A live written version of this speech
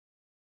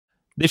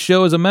This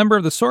show is a member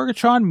of the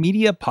Sorgatron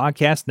Media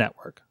Podcast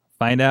Network.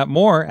 Find out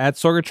more at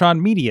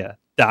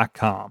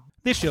sorgatronmedia.com.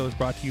 This show is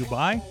brought to you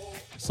by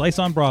Slice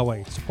on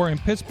Broadway, supporting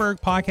Pittsburgh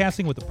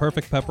podcasting with the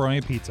perfect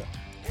pepperoni pizza.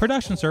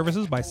 Production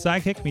services by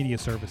Sidekick Media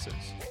Services.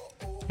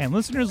 And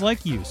listeners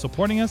like you,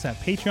 supporting us at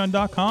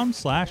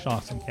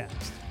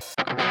patreon.com/awesomecast.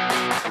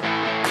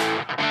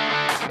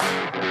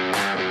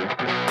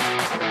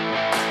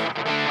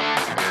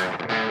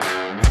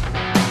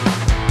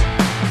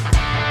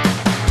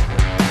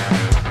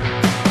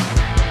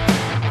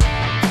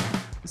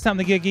 It's time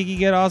to get geeky,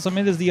 get awesome.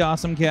 It is the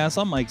Awesome Cast.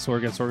 I'm Mike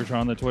Sorg at Sorgatron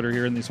on the Twitter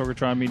here in the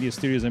Sorgatron Media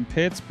Studios in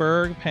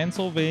Pittsburgh,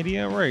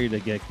 Pennsylvania, ready to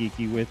get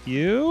geeky with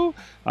you.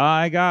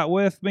 I got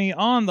with me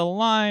on the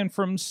line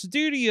from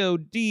Studio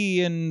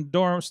C in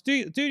Dormont,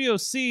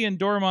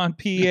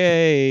 PA,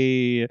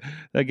 the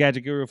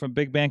gadget guru from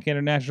Big Bank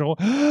International,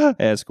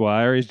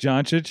 Esquire, is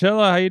John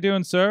Chichilla. How you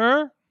doing,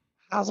 sir?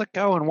 How's it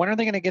going? When are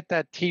they going to get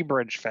that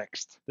T-bridge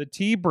fixed? The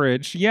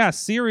T-bridge, yeah,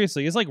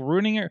 seriously, it's like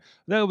ruining it.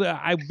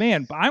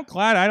 I'm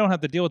glad I don't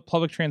have to deal with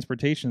public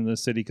transportation in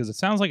this city because it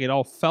sounds like it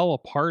all fell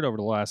apart over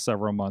the last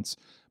several months.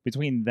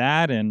 Between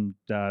that and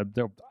I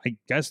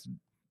guess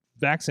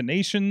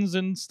vaccinations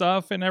and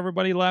stuff, and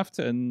everybody left,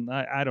 and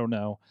I don't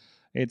know.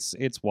 It's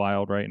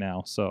wild right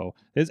now. So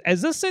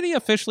is this city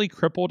officially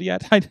crippled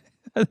yet at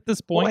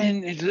this point? Well,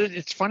 and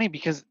it's funny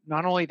because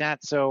not only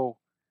that, so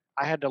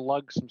I had to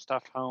lug some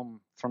stuff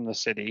home from the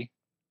city,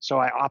 so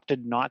I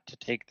opted not to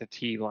take the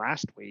T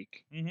last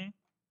week. Mm-hmm.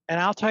 And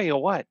I'll tell you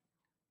what,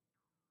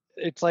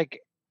 it's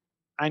like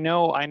I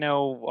know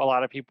a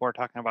lot of people are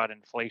talking about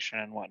inflation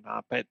and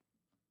whatnot, but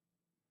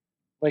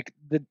like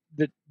the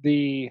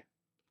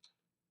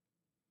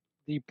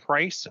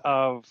price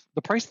of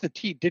the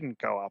T didn't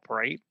go up,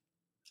 right?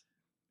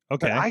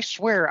 Okay. But I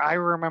swear I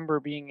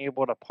remember being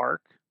able to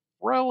park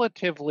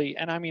relatively,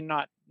 and I mean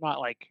not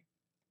like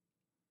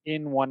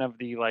in one of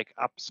the like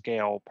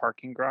upscale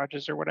parking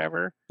garages or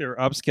whatever. They're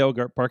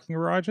upscale parking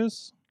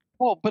garages?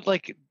 Well, but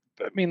like,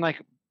 I mean,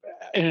 like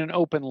in an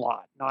open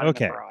lot, not in a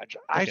garage.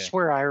 I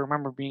swear I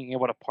remember being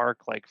able to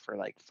park like for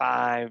like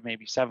 $5,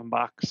 maybe $7.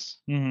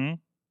 Mm-hmm.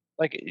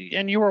 Like,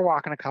 and you were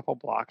walking a couple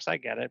blocks. I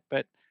get it,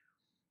 but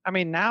I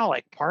mean now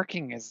like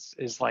parking is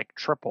like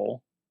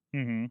triple.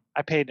 Mm-hmm.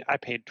 I paid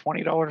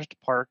 $20 to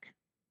park,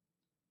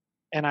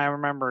 and I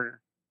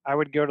remember I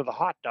would go to the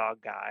hot dog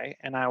guy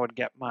and I would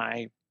get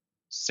my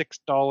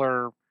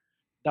 $6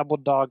 double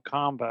dog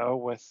combo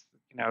with,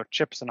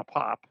 chips and a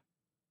pop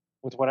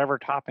with whatever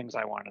toppings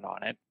I wanted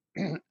on it.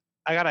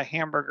 I got a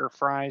hamburger,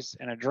 fries,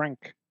 and a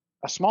drink,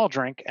 a small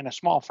drink and a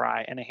small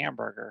fry and a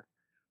hamburger.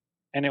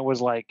 And it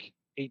was like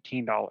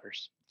 $18.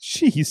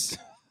 Jeez.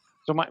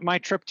 So my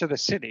trip to the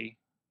city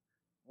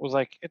was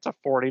like, it's a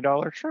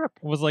 $40 trip.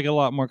 It was like a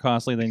lot more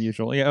costly than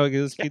usual. Yeah,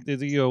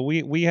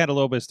 we had a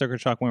little bit of sticker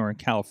shock when we were in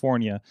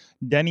California.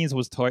 Denny's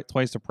was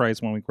twice the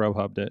price when we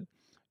Grubhubbed it.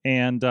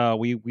 And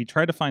we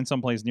tried to find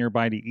someplace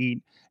nearby to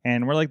eat,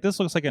 and we're like, this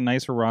looks like a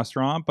nicer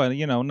restaurant, but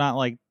not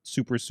like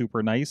super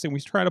super nice. And we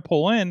try to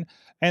pull in,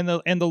 and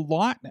the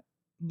lot,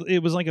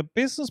 it was like a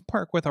business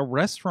park with a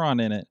restaurant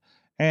in it,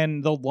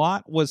 and the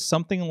lot was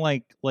something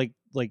like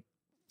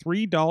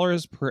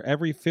 $3 per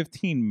every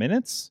 15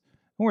 minutes.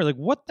 And we're like,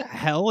 what the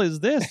hell is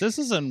this? This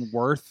isn't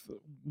worth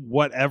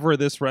whatever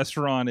this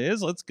restaurant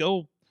is. Let's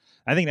go.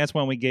 I think that's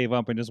when we gave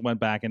up and just went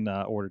back and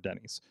ordered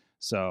Denny's.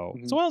 So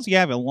once you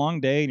have a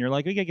long day and you're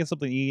like, we gotta get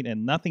something to eat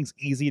and nothing's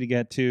easy to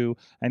get to,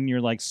 and you're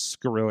like,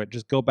 screw it,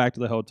 just go back to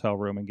the hotel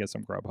room and get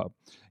some Grubhub,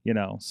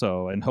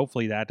 so, and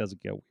hopefully that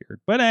doesn't get weird.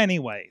 But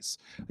anyways,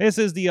 this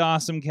is the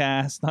Awesome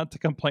Cast, not to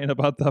complain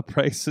about the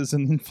prices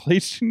and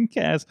inflation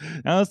cast.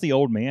 Now that's the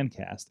old man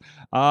cast.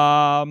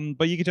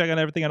 But you can check out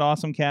everything at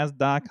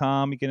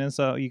awesomecast.com.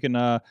 You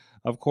can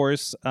of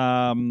course,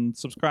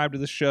 subscribe to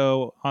the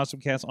show,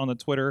 AwesomeCast, on the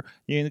Twitter.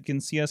 You can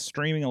see us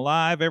streaming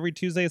live every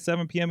Tuesday at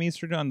 7 p.m.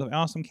 Eastern on the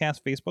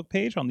AwesomeCast Facebook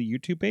page, on the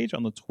YouTube page,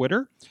 on the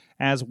Twitter,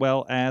 as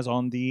well as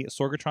on the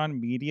Sorgatron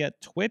Media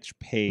Twitch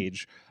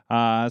page.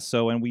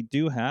 And we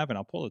do have, and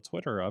I'll pull the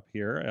Twitter up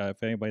here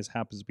if anybody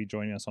happens to be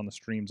joining us on the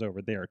streams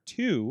over there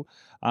too.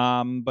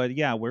 But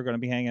yeah, we're going to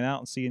be hanging out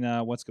and seeing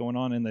what's going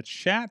on in the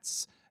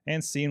chats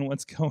and seeing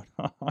what's going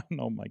on.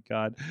 Oh my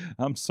God.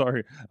 I'm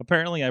sorry.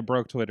 Apparently I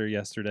broke Twitter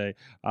yesterday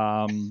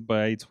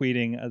by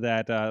tweeting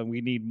that we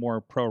need more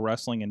pro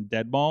wrestling and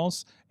dead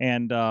balls.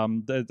 And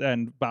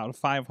about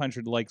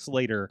 500 likes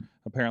later,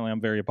 apparently I'm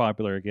very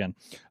popular again.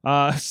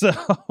 So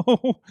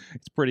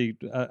it's pretty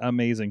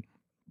amazing.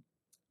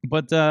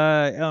 But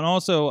and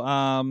also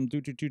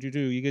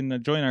you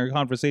can join our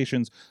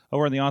conversations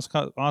over in the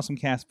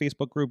AwesomeCast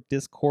Facebook group,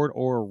 Discord,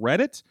 or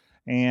Reddit.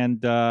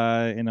 And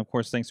of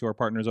course, thanks to our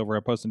partners over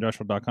at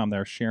postindustrial.com that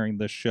are sharing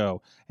this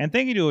show. And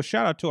thank you to a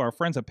shout out to our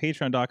friends at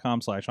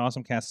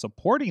patreon.com/awesomecast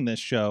supporting this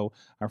show.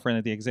 Our friend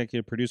at the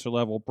executive producer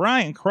level,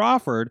 Brian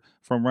Crawford,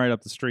 from right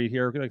up the street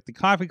here, like the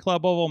Coffee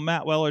Club Oval,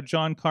 Matt Weller,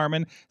 John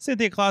Carmen,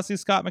 Cynthia Clossie,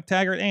 Scott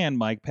McTaggart, and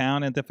Mike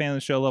Pound. At the fan of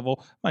the show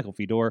level, Michael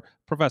Fedor,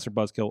 Professor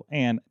Buzzkill,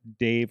 and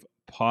Dave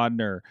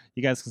Podner.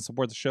 You guys can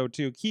support the show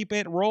too. Keep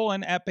it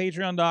rolling at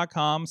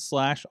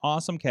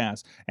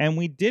patreon.com/awesomecast. And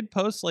we did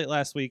post late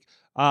last week.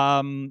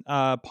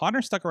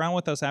 Podner stuck around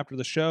with us after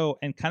the show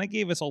and kind of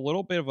gave us a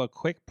little bit of a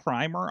quick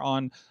primer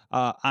on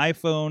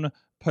iPhone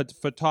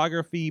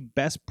photography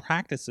best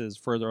practices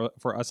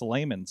for us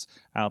laymen's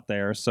out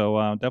there.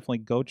 So definitely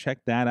go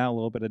check that out. A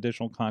little bit of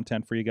additional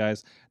content for you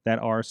guys that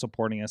are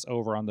supporting us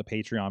over on the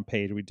Patreon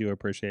page. We do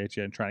appreciate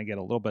you and trying to get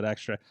a little bit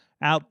extra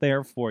out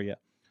there for you.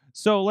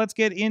 So let's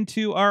get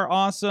into our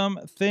awesome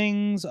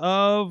things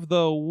of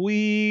the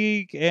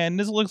week. And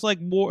this looks like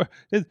more.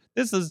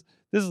 This looks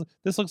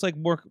like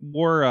more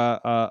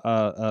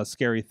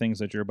scary things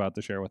that you're about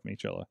to share with me,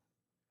 Chilla.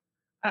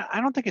 I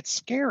don't think it's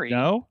scary.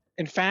 No.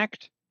 In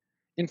fact,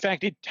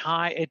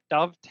 it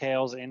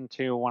dovetails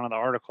into one of the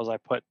articles I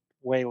put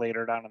way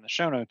later down in the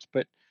show notes.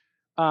 But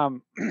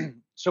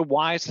so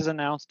Wyze has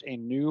announced a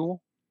new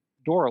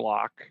door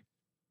lock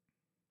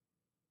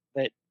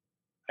that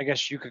I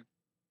guess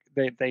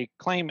they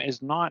claim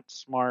is not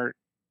smart,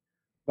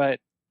 but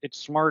it's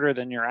smarter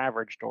than your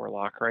average door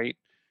lock, right?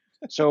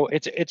 So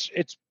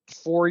it's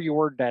for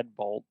your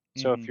deadbolt.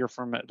 So if you're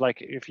from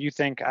if you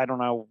think, I don't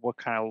know what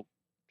kind of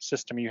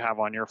system you have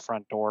on your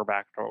front door,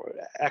 back door,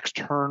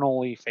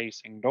 externally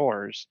facing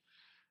doors,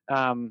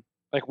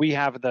 like we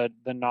have the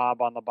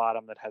knob on the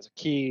bottom that has a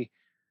key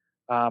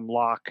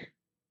lock,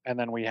 and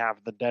then we have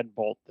the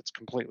deadbolt that's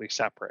completely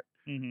separate,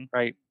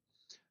 right?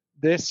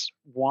 This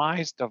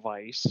Wyze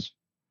device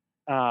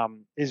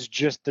is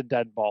just the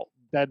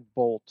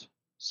deadbolt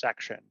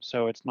section,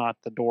 so it's not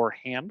the door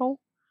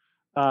handle.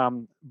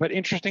 But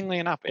interestingly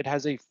enough, it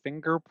has a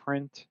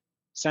fingerprint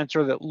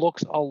sensor that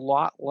looks a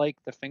lot like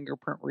the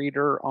fingerprint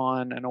reader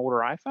on an older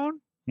iPhone,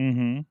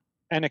 and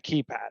a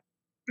keypad.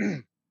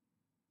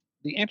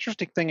 The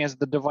interesting thing is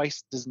the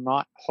device does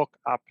not hook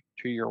up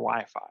to your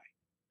Wi-Fi.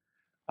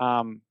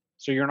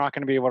 So you're not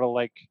going to be able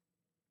to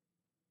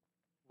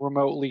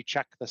remotely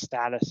check the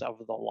status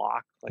of the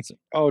lock.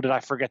 Oh, did I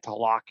forget to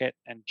lock it,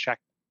 and check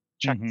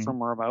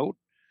from remote?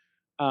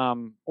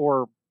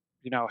 Or,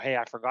 hey,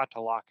 I forgot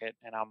to lock it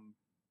and I'm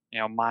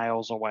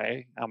miles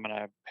away. I'm going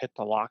to hit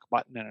the lock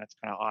button and it's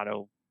going to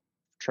auto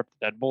trip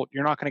the deadbolt.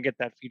 You're not going to get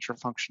that feature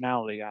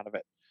functionality out of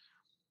it.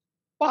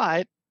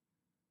 But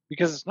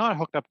because it's not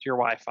hooked up to your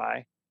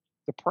Wi-Fi,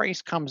 the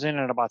price comes in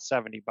at about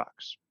 $70,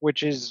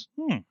 which is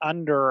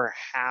under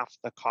half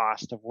the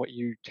cost of what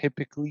you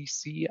typically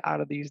see out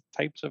of these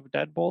types of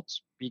deadbolts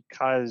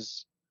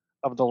because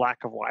of the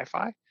lack of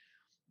Wi-Fi.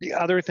 The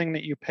other thing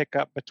that you pick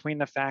up between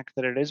the fact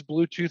that it is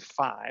Bluetooth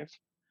 5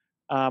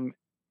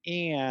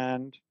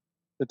 and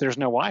that there's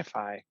no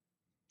Wi-Fi,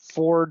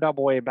 4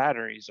 AA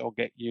batteries will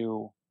get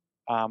you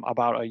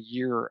about a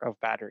year of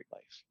battery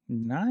life.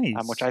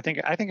 Nice. Which I think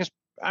is,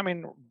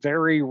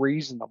 very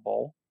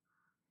reasonable,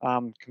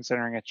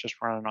 considering it's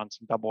just running on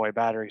some AA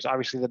batteries.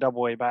 Obviously, the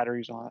AA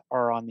batteries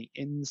are on the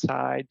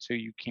inside, so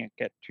you can't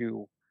get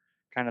to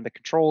kind of the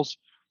controls.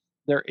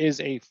 There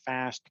is a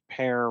fast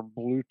pair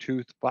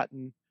Bluetooth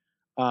button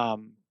that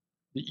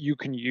you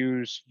can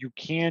use. You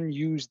can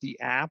use the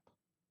app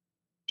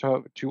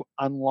to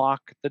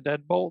unlock the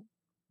deadbolt,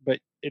 but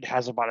it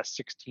has about a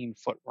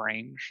 16-foot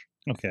range.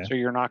 Okay. So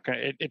you're not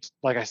gonna. It's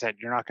like I said,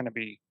 you're not gonna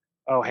be,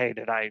 oh, hey,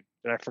 did I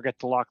forget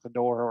to lock the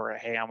door, or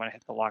hey, I'm gonna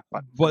hit the lock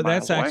button. But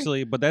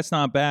that's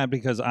not bad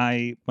because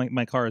my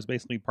car is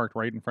basically parked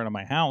right in front of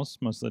my house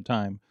most of the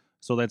time.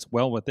 So that's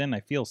well within,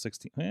 I feel,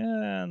 16.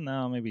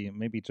 No,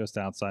 maybe just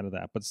outside of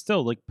that. But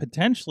still,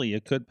 potentially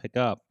it could pick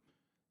up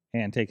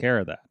and take care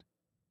of that.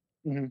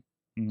 And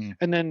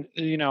then,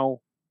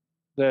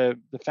 the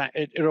fact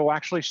it'll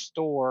actually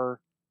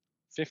store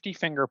 50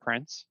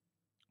 fingerprints.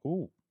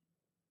 Ooh.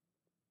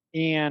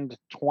 And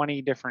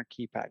 20 different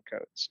keypad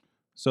codes.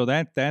 So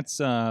that's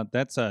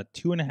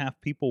 2.5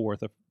 people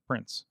worth of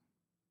prints.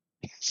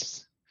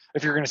 Yes.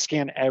 If you're going to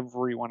scan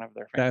every one of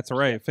their fingers. That's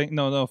right.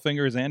 No,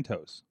 fingers and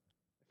toes.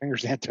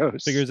 Fingers and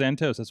toes. Fingers and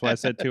toes. That's why I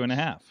said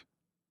 2.5.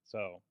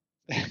 So,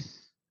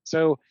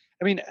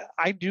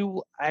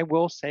 I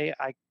will say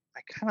I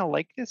kind of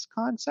like this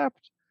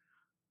concept.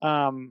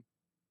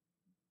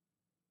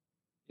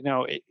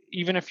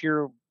 Even if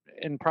you're,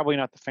 and probably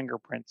not the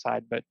fingerprint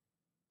side, but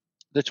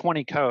the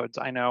 20 codes,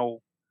 I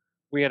know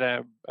we had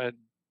a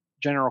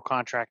general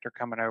contractor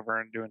coming over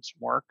and doing some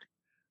work.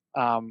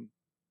 And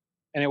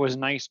it was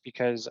nice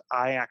because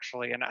I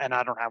actually, and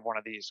I don't have one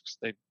of these because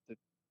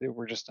they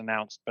were just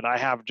announced, but I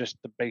have just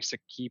the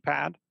basic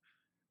keypad.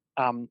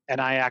 And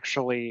I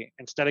actually,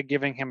 instead of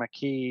giving him a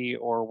key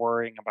or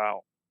worrying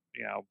about,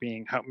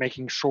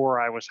 making sure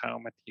I was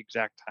home at the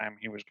exact time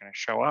he was going to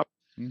show up,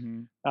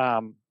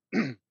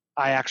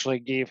 I actually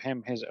gave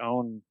him his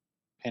own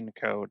PIN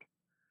code.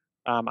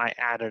 I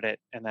added it,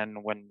 and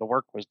then when the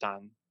work was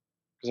done,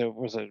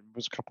 because it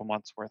was a couple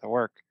months worth of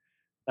work,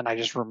 then I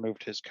just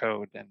removed his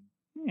code, and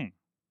I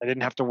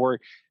didn't have to worry.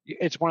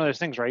 It's one of those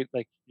things, right?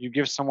 Like, you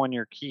give someone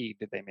your key,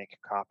 did they make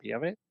a copy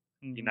of it?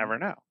 You never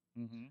know.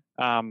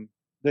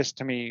 This,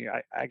 to me,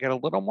 I get a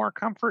little more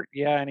comfort.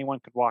 Yeah, anyone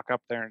could walk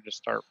up there and just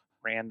start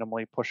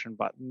randomly pushing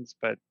buttons,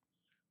 but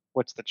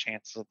what's the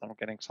chances of them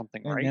getting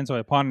something And right? that's why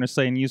upon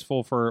saying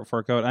useful for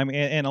code. I mean,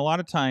 and a lot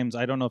of times,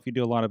 I don't know if you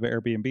do a lot of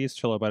Airbnbs,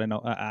 Chilla, but I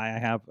know I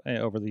have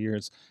over the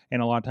years,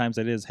 and a lot of times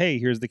it is, hey,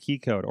 here's the key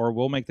code, or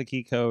we'll make the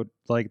key code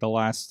like the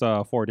last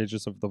 4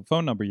 digits of the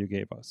phone number you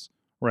gave us,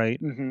 right?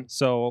 Hmm.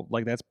 So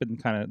like that's been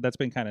kind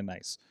of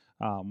nice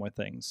with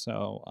things.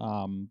 So,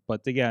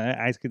 but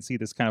yeah, I could see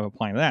this kind of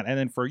applying to that. And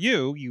then for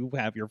you, you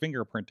have your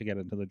fingerprint to get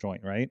into the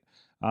joint, right?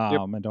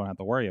 Yep. And don't have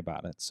to worry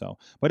about it. So,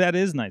 but that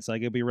is nice.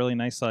 Like it'd be really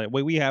nice. Like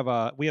we have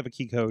a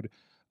key code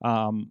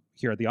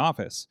here at the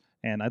office,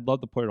 and I'd love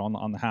to put it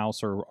on the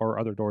house or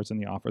other doors in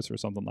the office or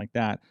something like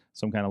that.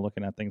 So I'm kind of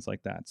looking at things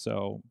like that.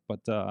 So, but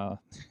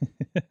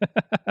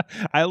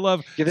I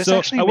love Yeah, this so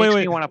actually wait makes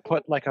me wait. want to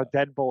put like a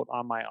deadbolt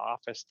on my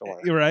office door.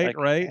 Right, Like,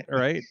 right,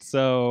 right.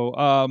 So,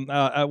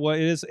 what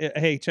it is?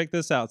 Hey, check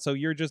this out. So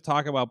you're just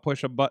talking about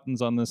push up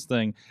buttons on this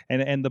thing,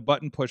 and the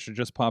button pusher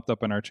just popped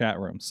up in our chat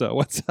room. So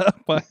what's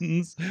up,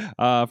 buttons?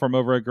 From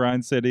over at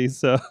Grind City.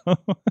 So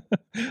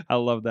I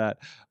love that.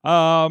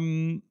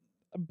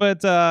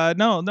 But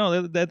no,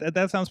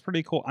 that sounds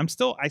pretty cool. I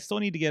still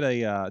need to get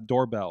a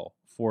doorbell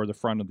for the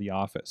front of the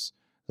office.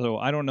 So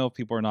I don't know if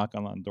people are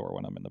knocking on the door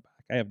when I'm in the back.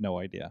 I have no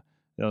idea.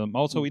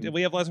 Also, mhm.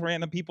 we have less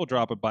random people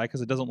dropping by because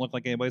it doesn't look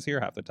like anybody's here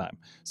half the time.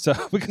 So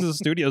because the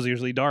studio's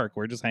usually dark,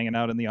 we're just hanging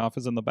out in the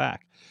office in the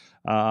back.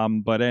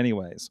 But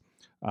anyways,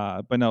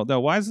 but no,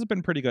 Wise has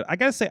been pretty good. I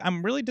gotta say,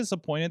 I'm really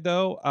disappointed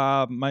though.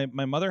 My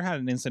mother had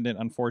an incident,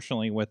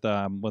 unfortunately, with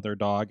her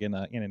dog in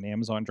an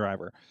Amazon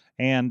driver,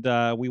 and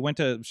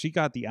she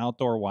got the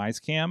outdoor Wise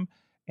Cam.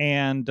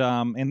 And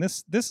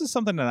this is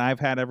something that I've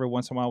had every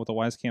once in a while with the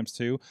Wise Cams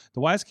too. The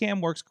Wise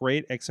Cam works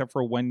great except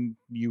for when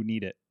you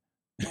need it.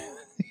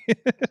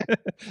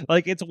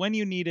 Like it's when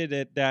you needed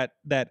it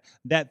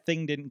that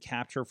thing didn't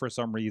capture for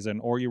some reason,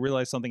 or you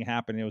realize something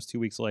happened and it was 2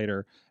 weeks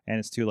later and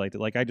it's too late.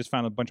 Like I just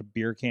found a bunch of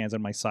beer cans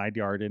in my side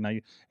yard,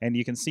 and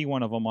you can see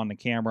one of them on the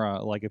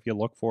camera, like if you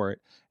look for it,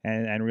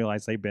 and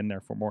realize they've been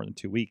there for more than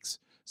 2 weeks.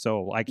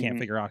 So I can't Mhm.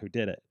 figure out who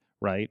did it,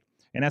 right?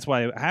 And that's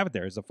why I have it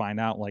there, is to find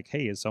out, like,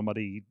 hey, is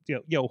somebody,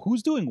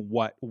 who's doing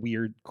what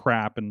weird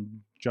crap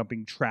and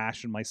jumping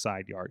trash in my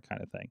side yard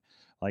kind of thing.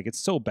 Like it's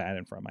so bad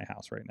in front of my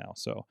house right now.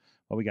 So,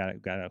 well, we got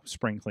a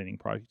spring cleaning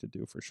project to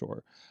do for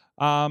sure.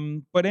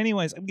 But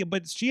anyways, yeah,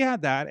 but she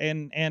had that,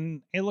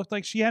 and it looked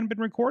like she hadn't been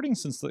recording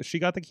since she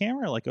got the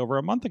camera like over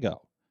a month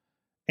ago.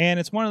 And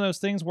it's one of those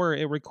things where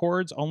it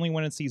records only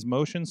when it sees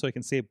motion, so it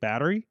can save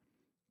battery,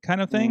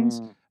 kind of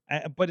things.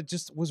 Mm. But it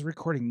just was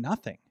recording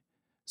nothing.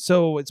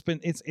 So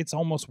it's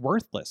almost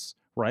worthless,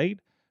 right?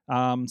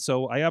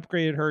 So I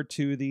upgraded her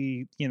to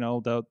the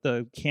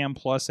Cam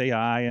Plus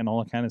AI and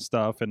all that kind of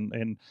stuff,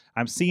 and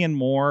I'm seeing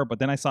more. But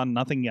then I saw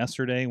nothing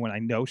yesterday when I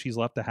know she's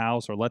left the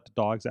house or let the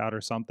dogs out or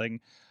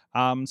something.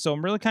 So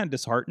I'm really kind of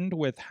disheartened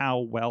with how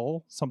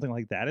well something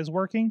like that is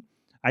working.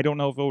 I don't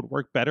know if it would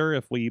work better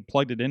if we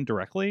plugged it in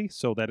directly,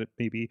 so that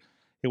it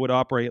would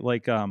operate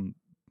like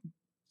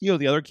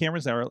the other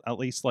cameras that are at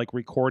least like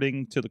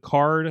recording to the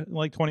card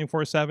like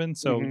 24/7,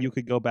 so Mhm. you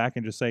could go back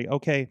and just say,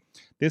 okay,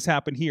 this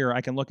happened here.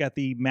 I can look at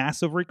the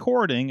massive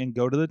recording and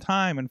go to the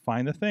time and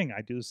find the thing.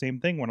 I do the same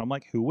thing when I'm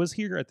like, who was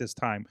here at this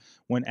time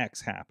when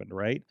X happened,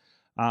 right?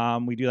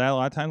 We do that a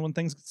lot of times when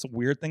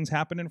weird things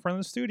happen in front of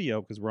the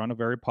studio because we're on a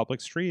very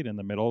public street in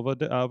the middle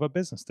of a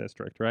business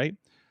district, right?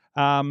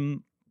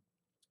 um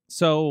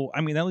so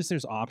I mean, at least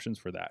there's options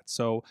for that.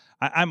 So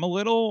I'm a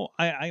little,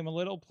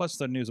 plus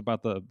the news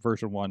about the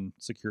version 1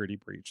 security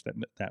breach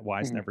that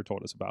Wise Mhm. never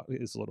told us about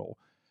is a little,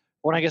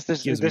 Well, I guess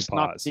gives me this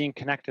not pause. being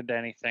connected to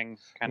anything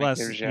kind of Less,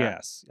 gives you.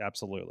 yes,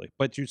 absolutely.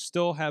 But you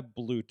still have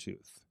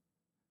Bluetooth,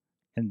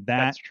 and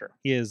That's that true.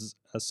 is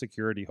a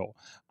security hole.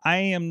 I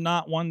am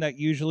not one that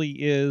usually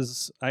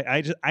is.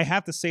 I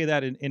have to say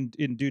that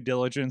in due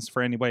diligence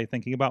for anybody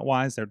thinking about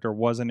Wise, there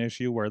was an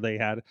issue where they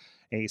had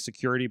a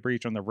security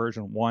breach on the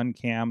version 1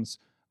 cams,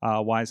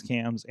 Wise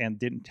cams, and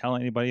didn't tell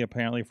anybody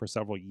apparently for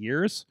several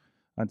years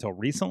until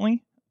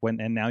recently.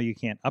 And now you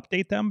can't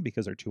update them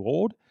because they're too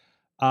old.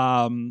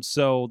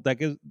 So that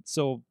gives,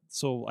 so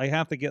I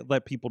have to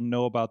let people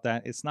know about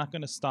that. It's not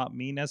going to stop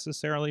me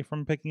necessarily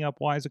from picking up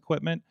Wise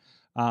equipment,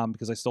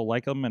 because I still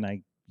like them,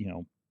 and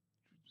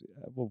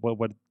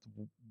what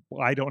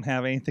I don't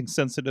have anything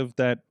sensitive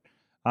that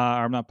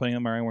I'm not putting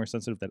them anywhere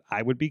sensitive that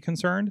I would be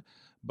concerned.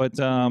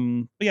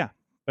 Mhm. But yeah.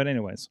 But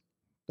anyways,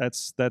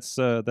 that's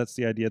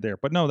the idea there.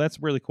 But no, that's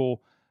really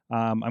cool.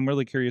 I'm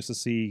really curious to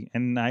see,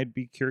 and I'd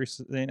be curious,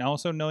 and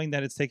also knowing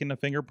that it's taking a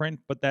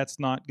fingerprint, but that's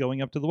not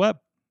going up to the web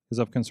is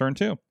of concern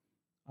too.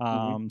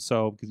 Mhm.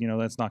 So because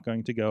that's not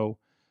going to go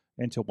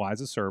into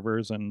Wise's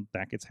servers, and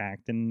that gets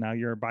hacked, and now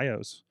your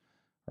BIOS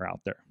are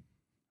out there.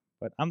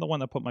 But I'm the one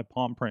that put my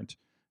palm print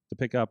to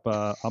pick up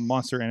a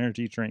Monster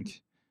Energy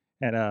drink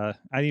at I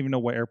didn't even know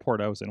what airport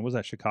I was in. Was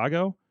that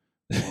Chicago?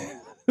 There's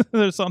I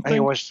think it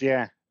something. was,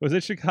 yeah. Was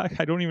it Chicago?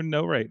 I don't even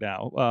know right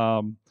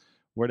now.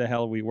 Where the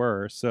hell we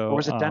were. Or So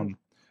was it Denver?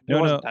 It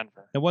no, wasn't no,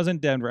 Denver. it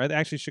wasn't Denver.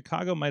 Actually,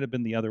 Chicago might have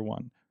been the other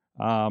one.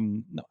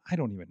 No, I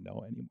don't even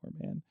know anymore,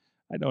 man.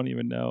 I don't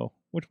even know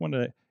which one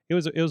did I.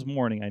 It was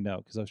morning, I know,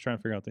 because I was trying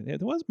to figure out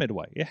it was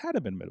Midway. It had to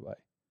have been Midway.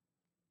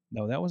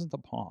 No, that wasn't the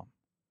Palm.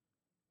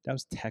 That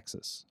was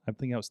Texas. I'm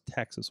thinking that was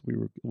Texas we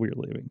were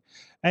leaving.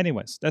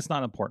 Anyways, that's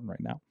not important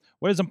right now.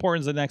 What is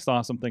important is the next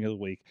awesome thing of the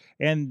week,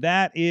 and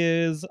that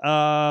is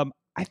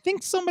I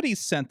think somebody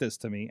sent this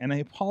to me, and I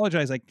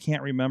apologize, I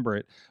can't remember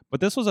it,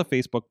 but this was a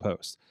Facebook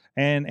post,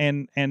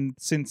 and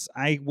since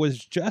I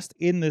was just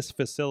in this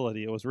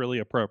facility, it was really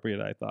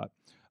appropriate, I thought.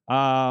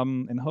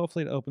 And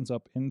hopefully it opens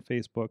up in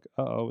Facebook.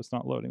 Oh, it's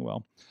not loading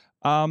well.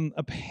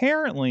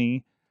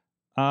 Apparently,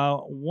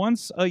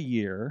 once a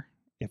year,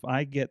 if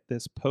I get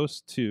this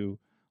post to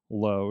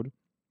load,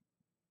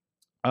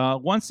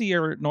 once a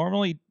year,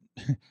 normally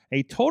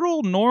a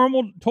totally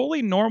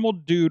normal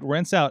dude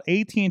rents out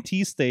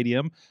AT&T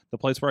Stadium, the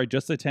place where I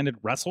just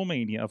attended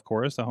WrestleMania, of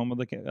course, the home of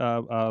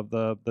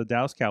the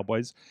Dallas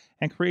Cowboys,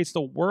 and creates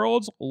the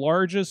world's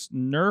largest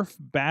Nerf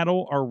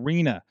battle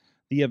arena.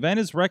 The event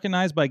is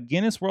recognized by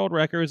Guinness World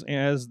Records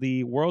as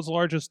the world's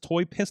largest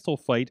toy pistol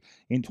fight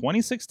in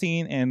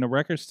 2016, and the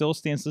record still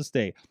stands this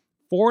day.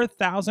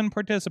 4,000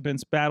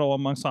 participants battle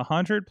amongst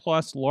 100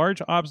 plus large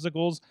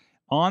obstacles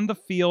on the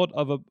field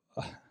of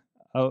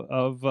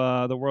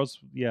the world's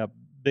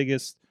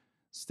biggest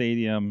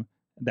stadium.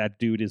 That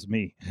dude is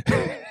me.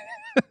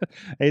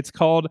 It's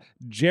called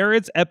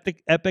Jared's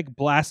Epic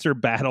Blaster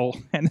Battle,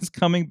 and it's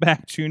coming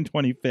back June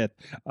 25th,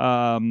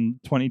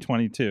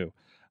 2022.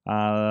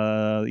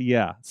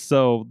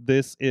 So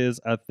this is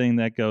a thing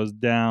that goes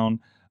down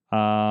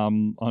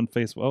on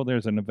Facebook. Oh,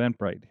 there's an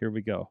Eventbrite. Here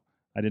we go.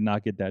 I did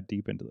not get that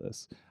deep into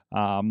this.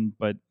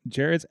 But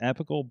Jared's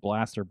Epical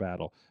Blaster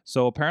Battle.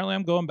 So apparently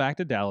I'm going back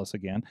to Dallas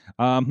again.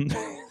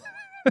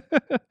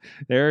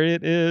 There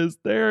it is.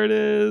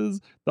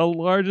 The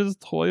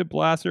largest toy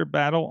blaster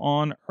battle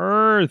on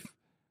Earth.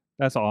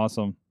 That's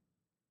awesome.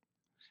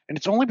 And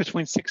it's only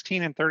between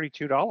 $16 and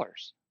 $32.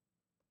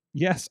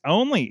 Yes,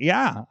 only.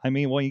 Yeah. I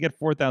mean, well, you get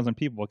 4,000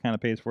 people. It kind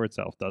of pays for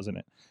itself, doesn't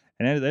it?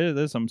 And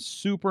there's some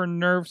super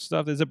Nerf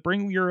stuff. Does it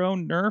bring your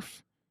own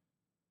Nerf?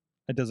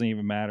 It doesn't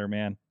even matter,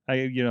 man.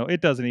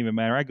 It doesn't even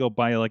matter. I go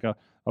buy like a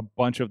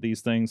bunch of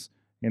these things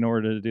in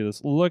order to do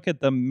this. Look at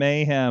the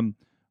mayhem.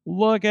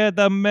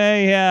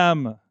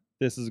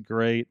 This is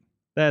great.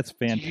 That's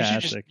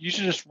fantastic. You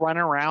should just run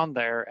around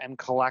there and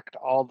collect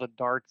all the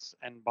darts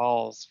and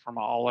balls from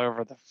all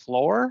over the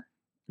floor.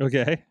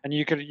 Okay. And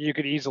you could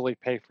easily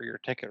pay for your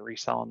ticket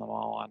reselling them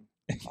all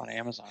on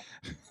Amazon.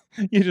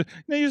 You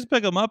just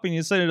pick them up and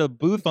you set it at a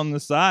booth on the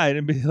side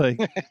and be like,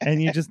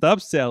 and you just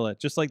upsell it,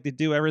 just like they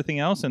do everything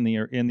else in the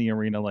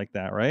arena like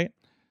that, right?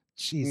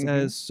 Jeez, that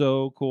is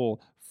so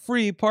cool.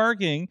 Free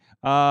parking.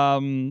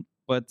 Every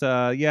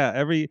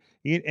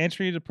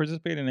entry to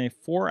participate in a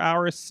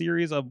 4-hour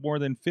series of more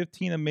than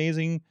 15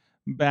 amazing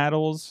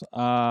battles.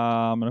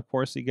 And of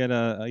course, you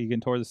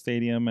can tour the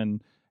stadium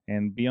and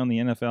be on the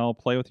NFL,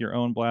 play with your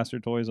own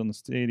blaster toys on the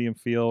stadium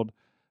field.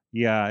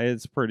 Yeah,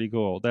 it's pretty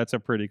cool. That's a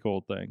pretty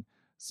cool thing.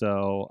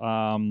 So,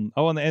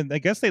 and I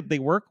guess they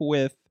work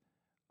with,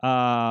 they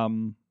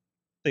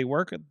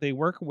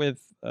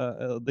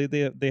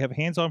have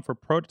hands-on for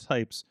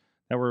prototypes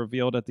that were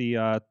revealed at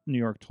the New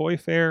York Toy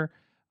Fair,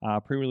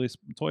 pre-release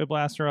toy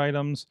blaster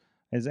items.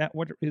 Is that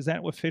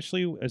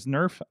officially, is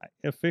Nerf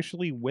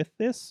officially with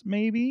this?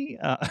 Maybe.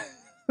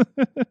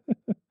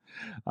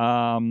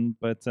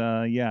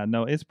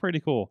 It's pretty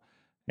cool.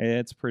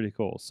 It's pretty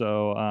cool.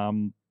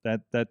 So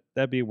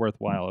that'd be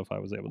worthwhile if I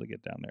was able to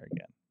get down there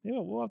again. Yeah,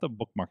 we'll have to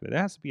bookmark it. That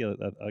has to be a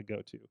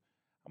go-to.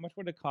 How much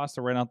would it cost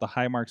to rent out the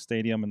Highmark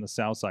Stadium in the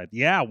South Side?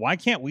 Yeah, why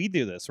can't we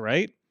do this,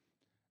 right?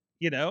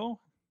 It's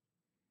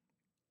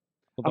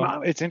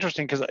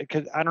interesting because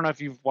I don't know if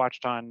you've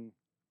watched on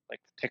like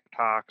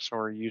TikToks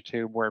or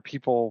YouTube where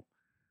people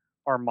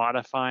are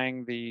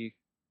modifying the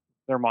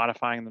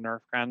Nerf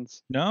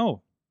guns.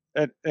 No.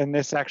 And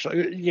this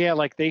actually,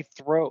 like they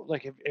throw,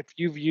 like if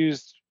you've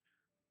used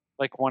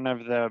like one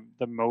of the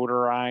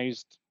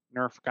motorized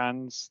Nerf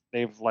guns,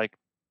 they've like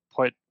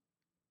put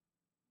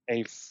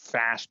a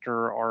faster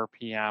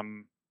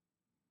RPM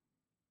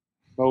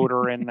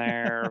motor in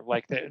there,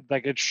 like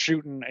it's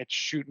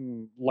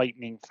shooting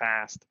lightning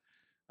fast.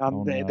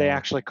 They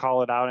actually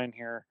call it out in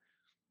here.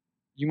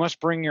 You must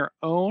bring your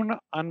own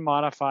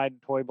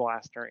unmodified toy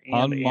blaster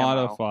and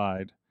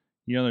unmodified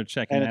ammo. They're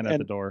checking that at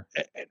the door.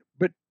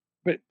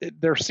 But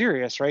they're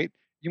serious, right?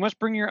 You must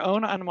bring your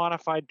own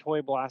unmodified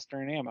toy blaster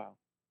and ammo.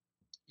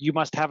 You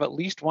must have at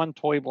least one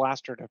toy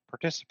blaster to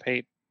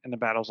participate in the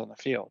battles on the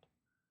field.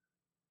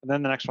 And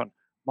then the next one,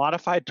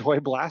 modified toy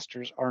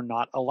blasters are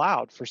not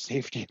allowed for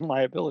safety and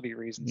liability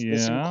reasons. Yeah.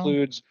 This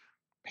includes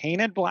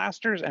painted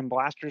blasters and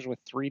blasters with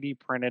 3D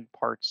printed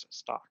parts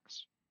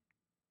stocks.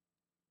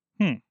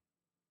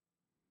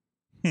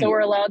 So we're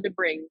allowed to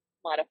bring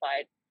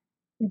modified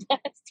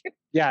blasters?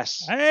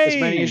 Yes, as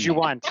many as you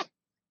want.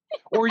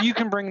 Or you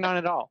can bring none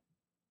at all.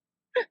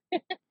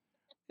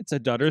 It's a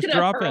Dutter's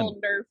drop-in.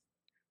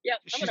 Yep,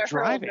 I'm going to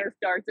hurl Nerf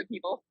darts at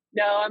people.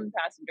 No, I'm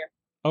passenger.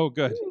 Oh,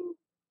 good.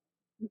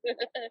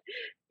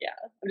 Yeah,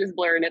 I'm just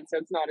blurring it so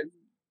it's not as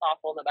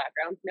awful in the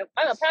background. Nope,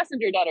 I'm a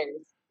passenger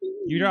Dutters.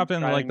 You dropped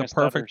in like Driving the Miss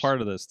perfect Dutters.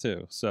 part of this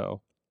too.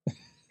 So,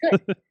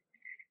 Good.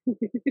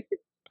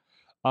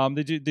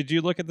 did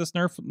you look at this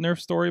Nerf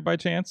story by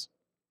chance?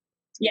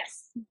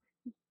 Yes,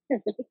 I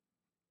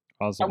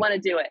Awesome. want to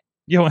do it.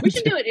 You want We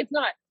should to? do it. If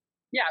not,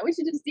 yeah, we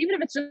should just, even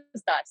if it's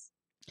just us.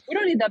 We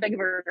don't need that big of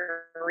an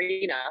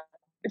arena.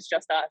 It's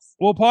just us.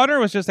 Well, Potter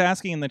was just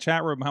asking in the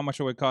chat room how much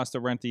it would cost to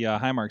rent the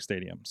Highmark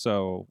Stadium.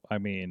 So, I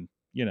mean,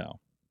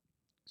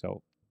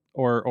 so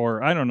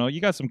or I don't know.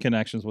 You got some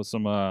connections with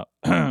some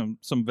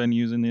some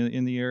venues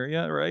in the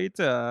area, right?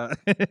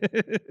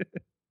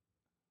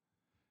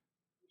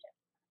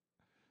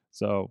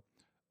 So,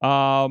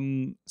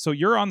 so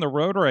you're on the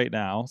road right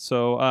now.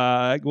 So,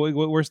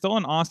 we're still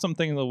an awesome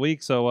thing of the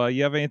week. So,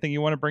 you have anything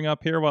you want to bring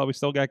up here while we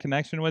still got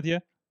connection with you?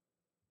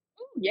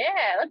 Ooh,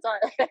 yeah, that's all.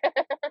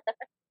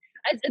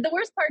 The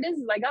worst part is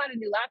I got a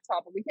new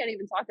laptop, and we can't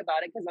even talk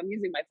about it because I'm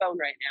using my phone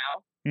right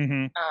now.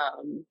 Mm-hmm.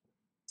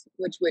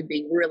 Which would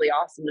be really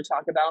awesome to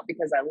talk about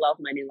because I love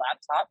my new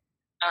laptop.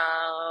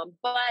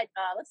 But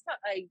let's talk.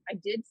 I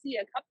did see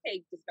a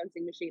cupcake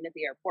dispensing machine at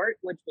the airport,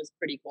 which was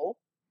pretty cool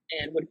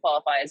and would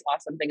qualify as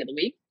awesome thing of the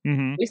week.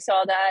 Mm-hmm. We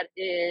saw that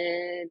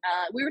in.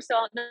 We were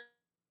selling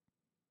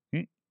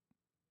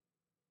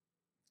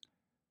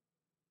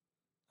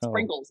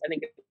sprinkles. I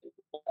think it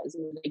was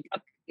in the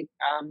cupcake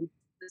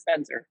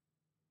dispenser.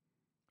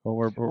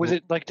 Well, Was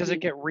it like? Does it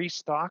get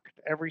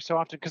restocked every so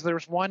often? Because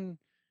there's one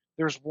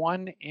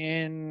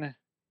in.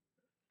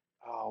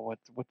 Oh,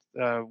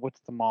 what's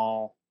the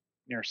mall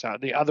near South?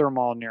 The other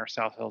mall near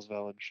South Hills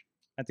Village.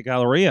 at the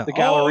Galleria? The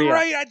Galleria. Oh,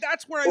 right.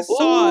 That's where I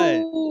saw it.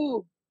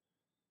 Ooh.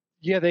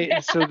 Yeah,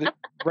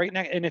 right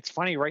next, and it's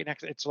funny. Right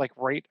next, it's like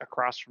right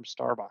across from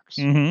Starbucks.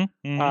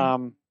 Mm-hmm.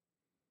 Mm-hmm.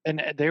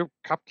 And their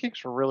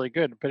cupcakes were really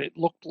good, but it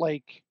looked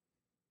like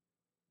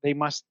they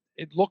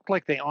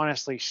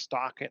honestly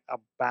stock it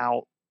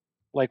about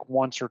like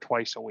once or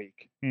twice a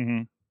week.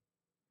 Mm-hmm.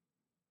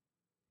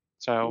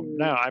 So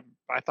no, I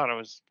thought it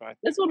was.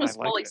 This one was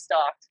fully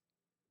stocked.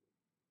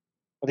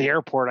 At the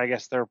airport, I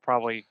guess there's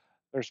probably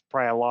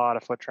a lot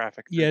of foot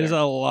traffic. Yeah, there's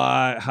a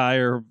lot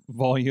higher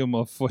volume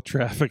of foot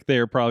traffic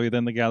there probably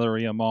than the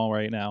Galleria Mall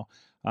right now.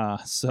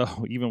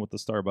 So even with the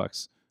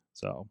Starbucks,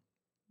 so.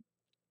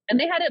 And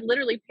they had it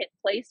literally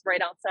placed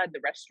right outside the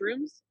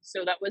restrooms,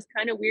 so that was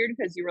kind of weird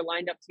because you were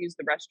lined up to use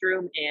the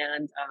restroom,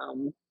 and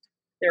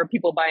there were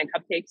people buying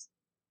cupcakes.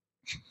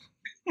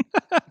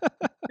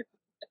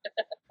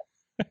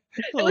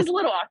 It was a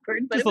little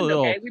awkward, but it was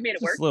okay. We made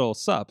it work. Just a little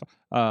sup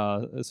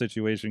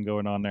situation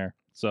going on there.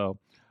 So,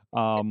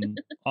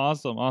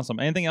 awesome.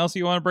 Anything else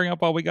you want to bring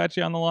up while we got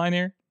you on the line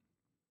here?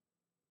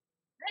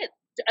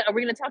 Are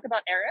we going to talk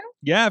about Aero?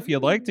 Yeah, if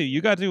you'd like to.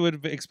 You got to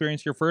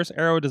experience your first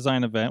Aero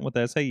design event with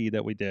SAE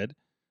that we did.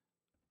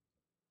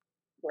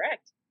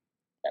 Correct.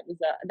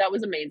 That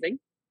was amazing.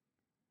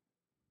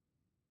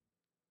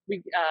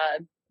 We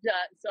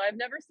so I've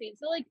never seen,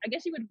 so like I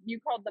guess you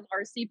called them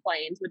RC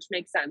planes, which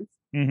makes sense.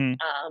 Mm-hmm.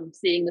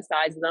 Seeing the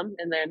size of them,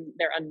 and then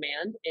they're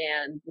unmanned,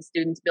 and the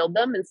students build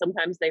them, and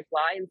sometimes they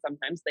fly, and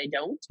sometimes they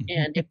don't.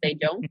 And if they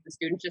don't, the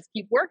students just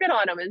keep working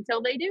on them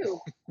until they do,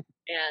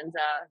 and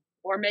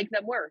or make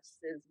them worse,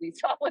 as we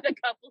saw with a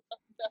couple of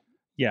them.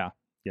 Yeah.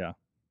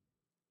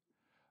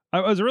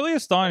 I was really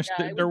astonished.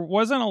 There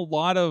wasn't a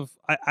lot of.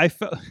 I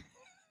felt.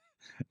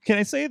 Can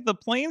I say the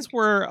planes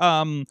were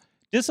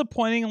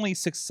disappointingly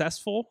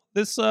successful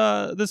this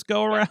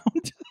go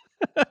around?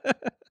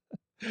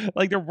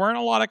 Like there weren't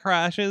a lot of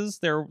crashes.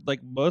 There,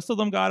 like most of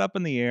them got up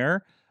in the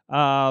air.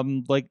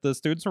 Like the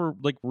students were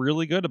like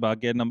really good about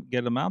getting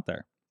them out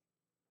there.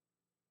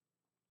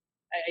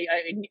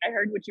 I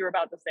heard what you were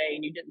about to say,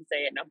 and you didn't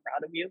say it, and I'm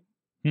proud of you.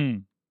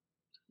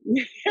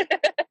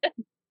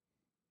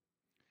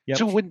 Yep.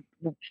 So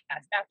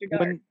after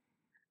dark,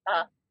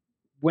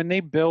 when they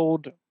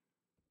build,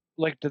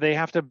 like, do they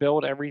have to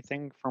build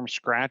everything from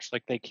scratch?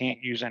 Like they can't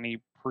use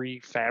any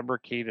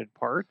prefabricated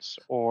parts,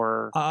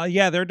 or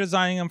yeah, they're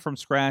designing them from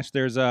scratch.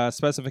 There's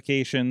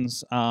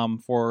specifications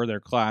for their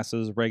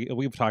classes.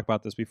 We've talked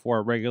about this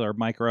before: regular,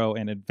 micro,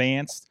 and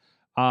advanced.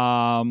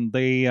 The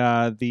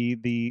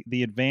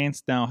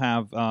advanced now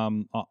have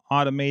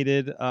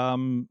automated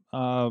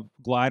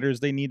gliders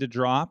they need to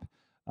drop.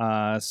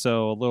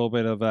 So a little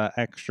bit of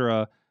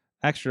extra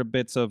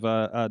bits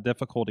of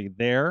difficulty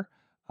there.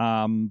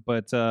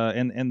 But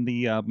and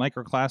the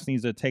micro class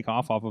needs to take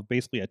off of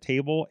basically a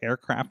table,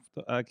 aircraft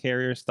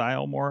carrier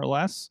style, more or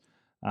less.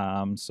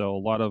 So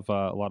a lot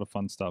of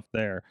fun stuff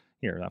there.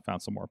 Here, I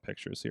found some more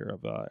pictures here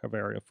of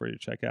area for you to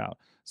check out.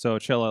 So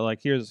Chilla,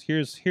 like here's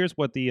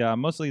what the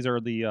most of these are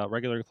the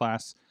regular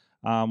class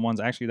ones.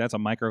 Actually, that's a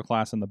micro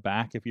class in the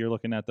back. If you're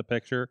looking at the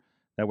picture,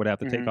 that would have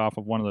to take off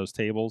of one of those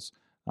tables.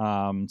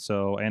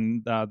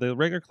 The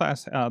regular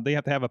class, they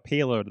have to have a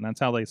payload, and that's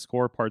how they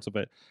score parts of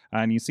it.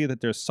 And you see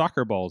that there's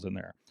soccer balls in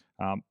there,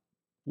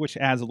 which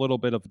adds a little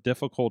bit of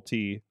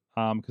difficulty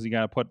because you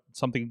got to put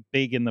something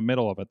big in the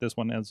middle of it. This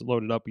one is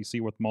loaded up, you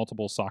see, with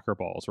multiple soccer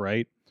balls,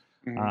 right?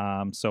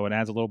 So it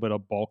adds a little bit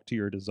of bulk to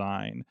your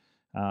design.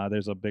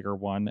 There's a bigger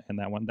one, and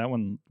that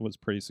one was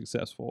pretty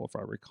successful, if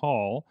I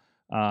recall.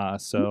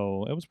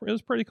 So it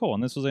was pretty cool.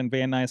 And this was in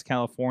Van Nuys,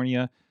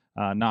 California,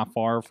 not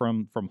far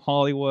from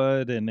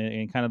Hollywood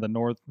and kind of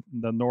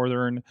the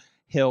northern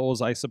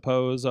hills, I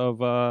suppose, of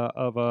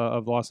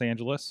Los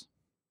Angeles.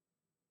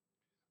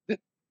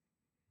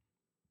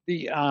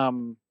 The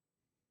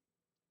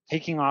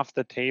taking off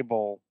the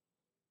table,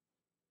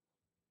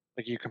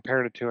 like you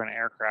compared it to an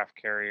aircraft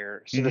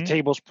carrier. So the Mhm.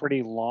 table's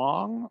pretty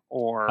long,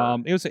 or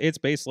It's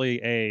basically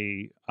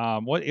a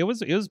it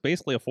was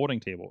basically a folding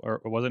table,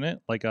 or wasn't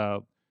it? Like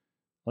oh,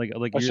 so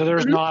you're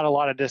there's Mhm. not a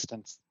lot of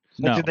distance.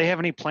 Like, no. did they have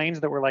any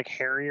planes that were like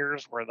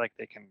Harriers where like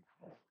they can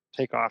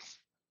take off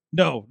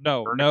No,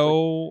 vertically?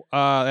 no.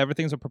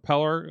 Everything's a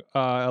propeller,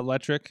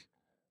 electric.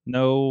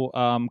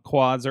 No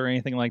quads or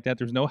anything like that.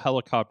 There's no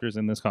helicopters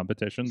in this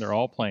competition. They're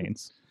all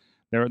planes.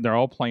 They're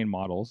all plane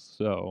models.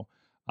 So,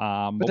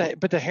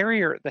 But the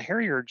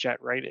Harrier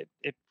jet, right?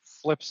 It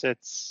flips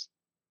its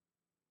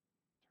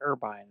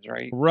turbines,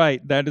 right?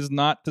 right, that is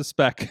not the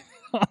spec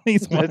on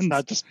these It's ones.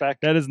 not to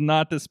spec. That is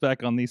not the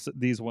spec on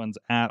these ones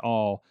at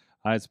all.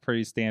 It's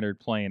pretty standard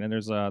plane, and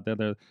there's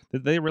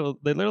they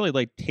literally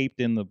like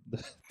taped in the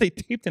they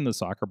taped in the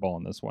soccer ball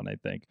in this one. I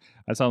think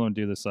I saw them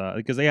do this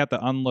because they have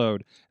to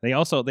unload. They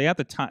have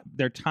to time.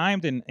 They're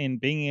timed in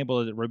being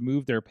able to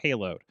remove their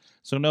payload,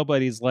 so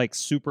nobody's like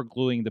super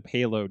gluing the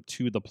payload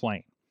to the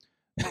plane.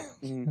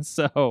 Mhm.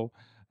 So,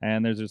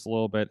 and there's just a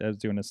little bit as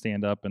doing a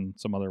stand up and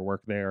some other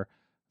work there.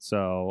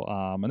 So,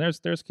 and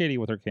there's Katie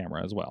with her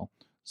camera as well.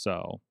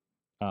 So,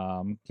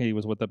 Katie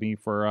was with me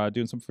for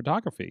doing some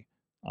photography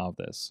of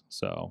this.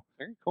 So,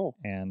 Very cool.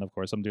 and of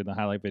course, I'm doing the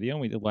highlight video.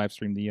 And we did live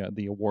stream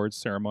the awards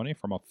ceremony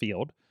from a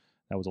field.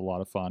 That was a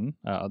lot of fun.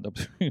 The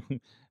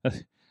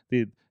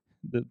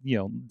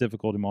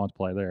difficulty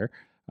multiply there.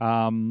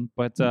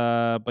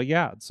 But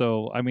yeah.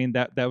 So I mean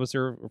that was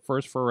her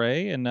first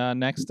foray, and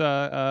next,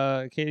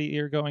 Katie,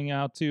 you're going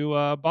out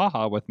to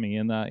Baja with me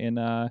in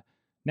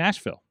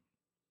Nashville.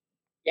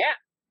 Yeah.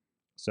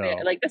 So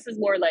Like this is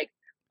more like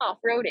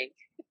off-roading.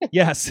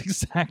 yes,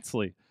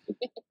 exactly.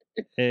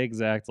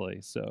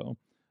 Exactly. So,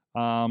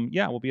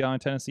 yeah, we'll be on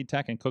Tennessee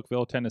Tech in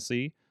Cookeville,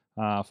 Tennessee,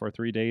 for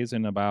 3 days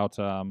in about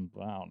I don't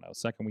know,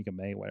 second week of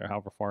May, whatever,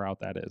 however far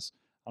out that is.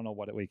 I don't know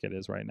what week it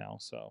is right now.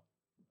 So,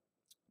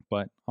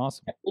 but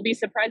awesome. Will be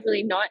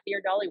surprisingly not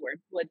near Dollywood.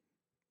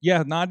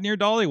 Yeah, not near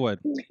Dollywood.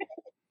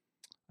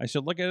 I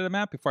should look at a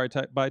map before I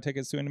buy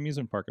tickets to an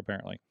amusement park.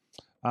 Apparently,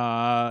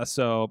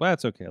 so but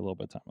that's okay. A little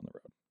bit of time on the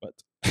road, but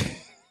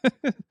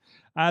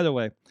either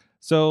way.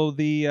 So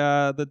the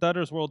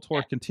Dutters World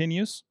Tour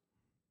continues.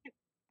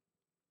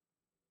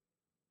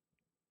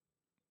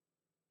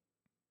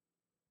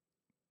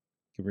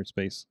 Give her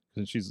space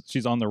because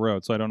she's on the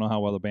road, so I don't know how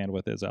well the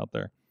bandwidth is out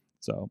there.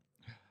 So,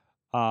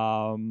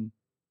 awesome.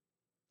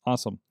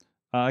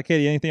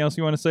 Katie, anything else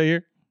you want to say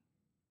here?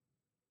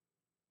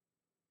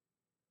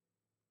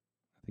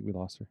 I think we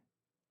lost her.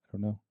 I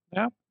don't know.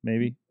 Yeah.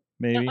 Maybe.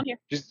 No, I'm here.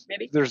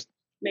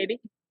 Maybe.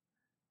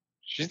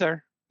 She's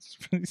there.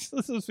 just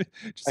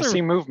I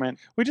see movement.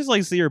 We just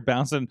like see her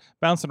bouncing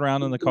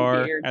around in the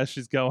car Weird. as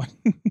she's going.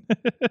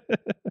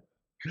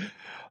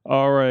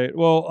 All right.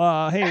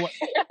 Well, hey,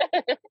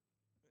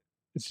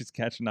 she's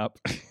catching up.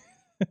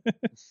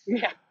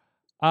 Yeah.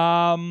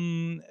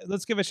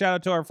 Let's give a shout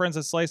out to our friends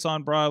at Slice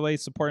on Broadway,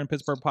 supporting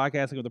Pittsburgh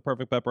podcasting with the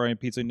perfect pepperoni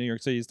pizza, New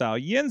York City style.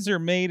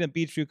 Yinzer made in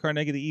Beechview,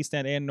 Carnegie, the East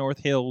End, and North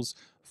Hills.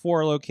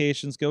 4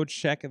 locations. Go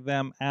check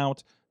them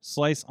out.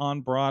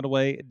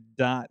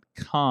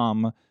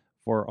 SliceOnBroadway.com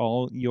for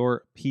all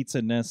your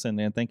pizza-ness,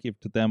 and thank you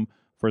to them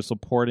for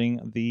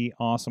supporting the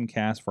awesome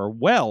cast for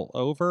well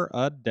over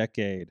a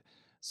decade.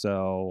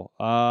 So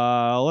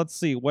let's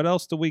see. What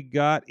else do we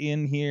got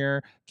in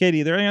here?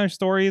 Katie, are there any other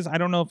stories? I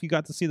don't know if you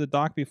got to see the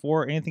doc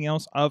before. Anything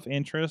else of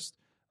interest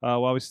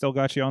while we still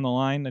got you on the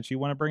line that you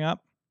want to bring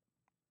up?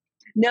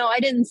 No, I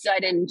didn't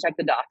check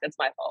the doc. That's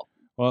my fault.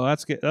 Well,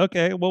 that's good.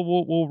 Okay, well,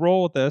 we'll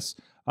roll with this.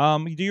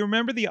 Do you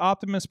remember the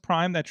Optimus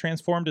Prime that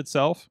transformed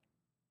itself?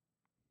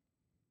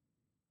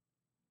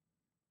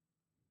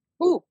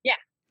 Ooh, yeah.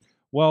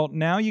 Well,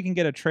 now you can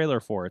get a trailer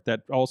for it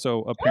that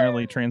also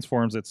apparently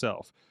transforms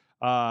itself.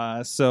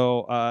 Yes,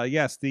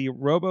 the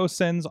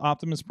RoboSense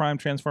Optimus Prime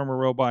Transformer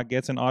robot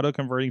gets an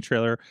auto-converting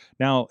trailer.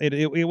 Now,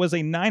 it was a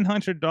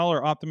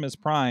 $900 Optimus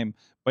Prime,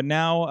 but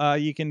now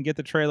you can get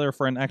the trailer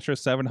for an extra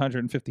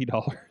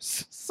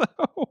 $750.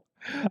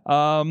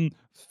 So,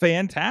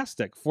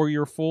 fantastic for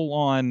your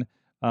full-on,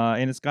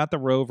 and it's got the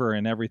rover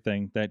and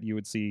everything that you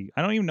would see.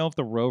 I don't even know if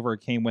the rover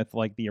came with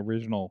like the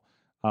original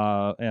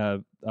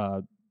toy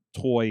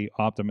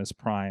Optimus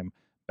Prime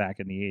back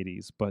in the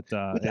 80s, but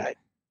I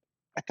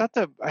thought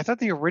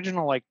the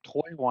original like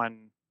toy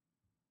one,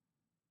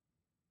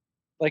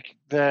 like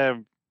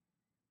the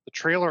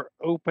trailer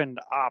opened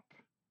up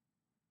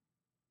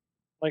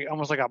like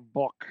almost like a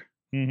book,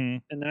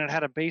 mhm. and then it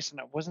had a base in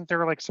it. Wasn't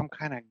there like some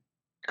kind of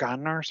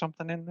gun or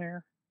something in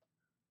there?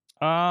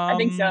 I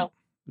think so.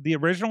 The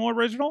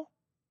original?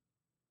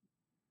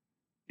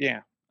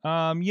 Yeah.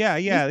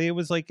 Yeah. It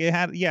was like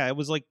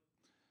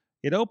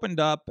it opened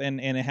up and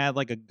it had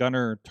like a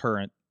gunner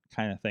turret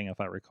kind of thing,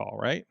 if I recall,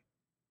 right?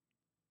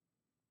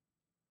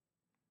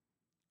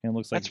 And it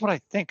looks like That's what I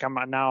think. I'm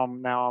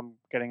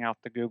getting out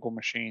the Google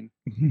machine.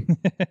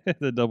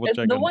 the double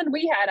check. The one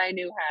we had, I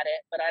knew had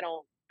it, but I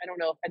don't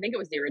know. I think it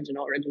was the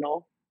original.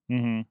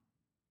 Mm-hmm.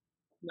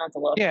 Not to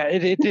look. Yeah,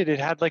 it did. It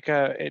had like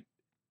it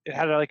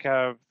had like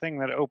a thing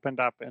that opened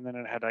up, and then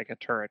it had like a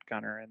turret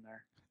gunner in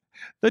there.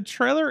 The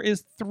trailer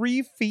is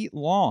 3 feet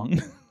long,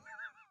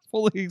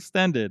 fully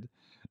extended,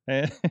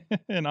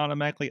 and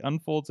automatically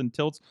unfolds and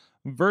tilts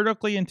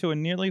vertically into a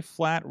nearly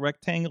flat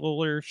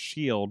rectangular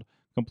shield,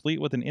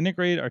 complete with an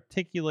integrated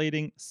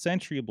articulating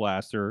sentry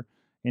blaster.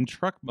 In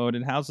truck mode,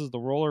 it houses the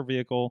roller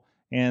vehicle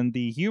and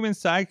the human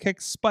sidekick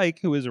Spike,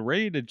 who is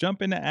ready to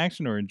jump into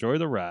action or enjoy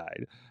the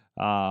ride.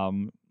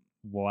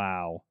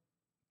 Wow.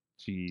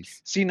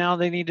 Jeez. See, now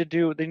they need to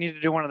do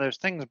one of those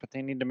things, but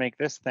they need to make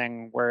this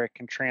thing where it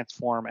can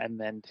transform and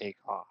then take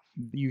off.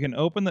 You can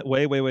open the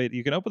wait.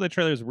 You can open the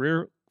trailer's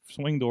rear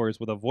swing doors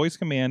with a voice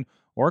command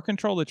or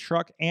control the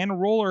truck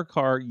and roller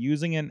car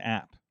using an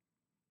app.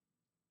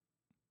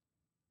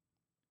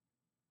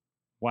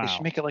 Wow. They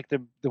should make it like the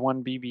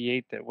one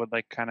BB-8 that would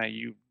like kind of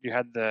you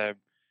had the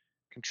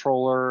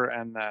controller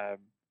and the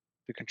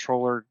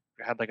controller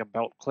had like a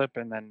belt clip,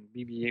 and then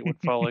BB-8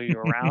 would follow you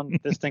around.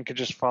 This thing could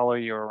just follow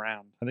you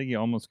around. I think you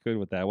almost could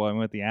with that. Well,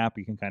 with the app,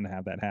 you can kind of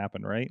have that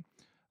happen, right?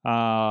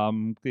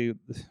 The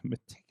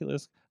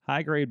meticulous,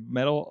 high-grade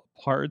metal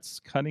parts,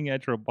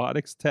 cutting-edge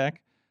robotics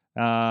tech.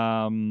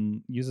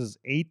 Uses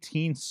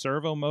 18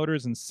 servo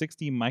motors and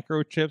 60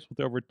 microchips with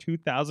over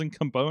 2,000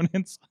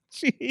 components.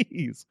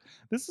 Jeez,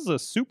 this is a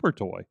super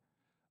toy.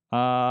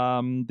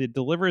 The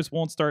deliveries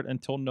won't start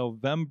until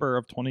November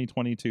of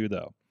 2022,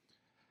 though.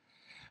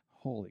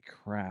 Holy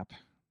crap!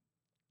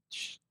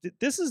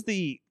 This is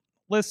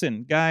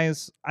listen,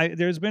 guys.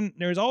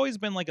 There's always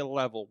been like a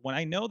level when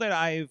I know that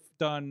I've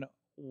done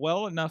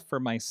well enough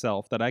for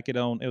myself that I could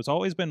own. It was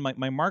always been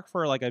my mark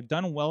for like I've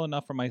done well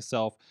enough for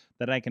myself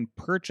that I can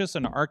purchase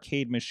an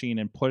arcade machine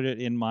and put it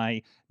in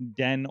my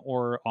den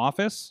or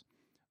office.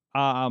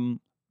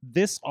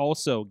 This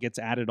also gets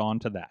added on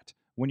to that.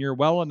 When you're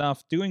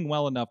doing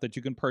well enough that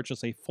you can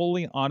purchase a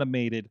fully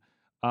automated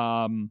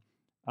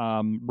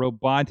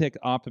robotic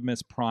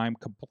Optimus Prime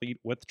complete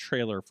with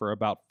trailer for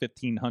about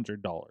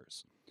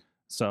 $1,500.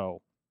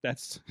 So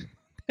that's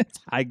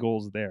high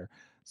goals there.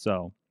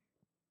 So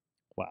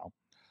wow.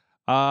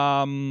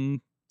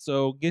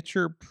 So get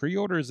your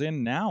pre-orders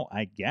in now,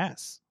 I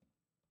guess,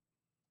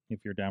 if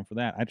you're down for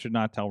that. I should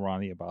not tell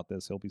Ronnie about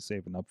this. He'll be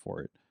saving up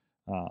for it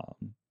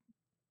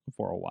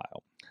for a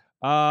while.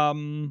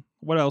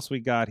 What else we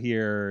got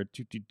here?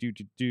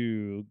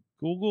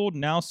 Google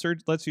now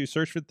lets you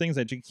search for things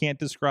that you can't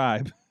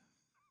describe.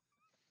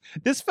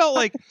 This felt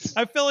like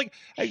I feel like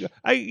I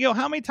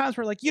how many times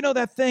we're like,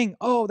 that thing,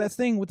 that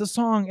thing with the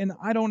song, and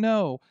I don't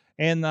know.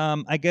 And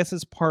I guess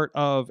it's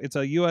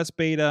a US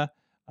beta.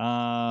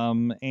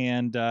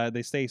 And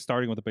they say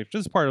starting with the picture.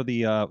 This is part of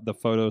the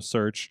photo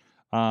search.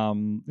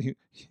 Like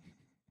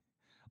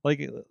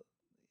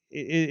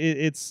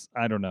it's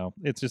I don't know.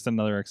 It's just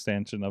another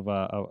extension of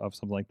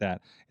something like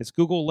that. It's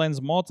Google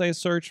Lens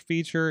multi-search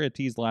feature. It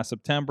teased last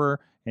September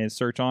in its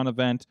search on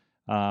event.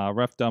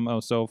 Ref demo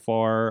so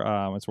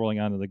far. It's rolling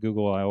onto the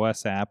Google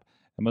iOS app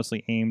and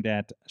mostly aimed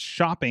at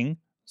shopping.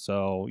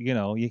 So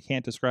you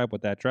can't describe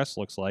what that dress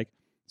looks like.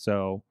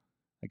 So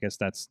I guess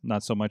that's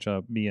not so much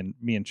a me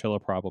and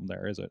Chilla problem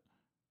there, is it?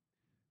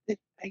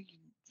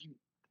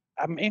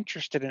 I'm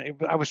interested in it.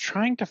 I was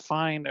trying to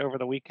find over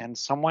the weekend.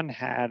 Someone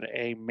had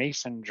a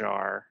mason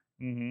jar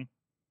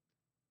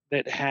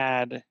that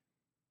had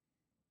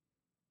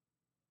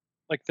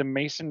like the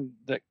mason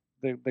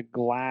the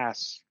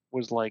glass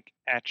was like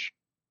etched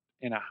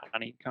in a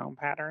honeycomb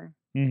pattern.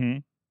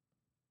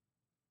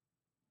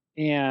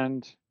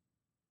 And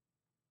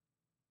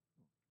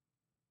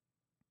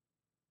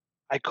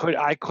I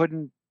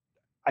couldn't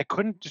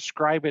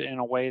describe it in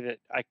a way that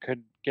I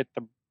could get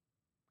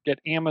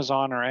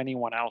Amazon or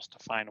anyone else to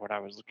find what I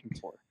was looking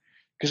for.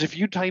 Because if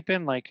you type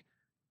in like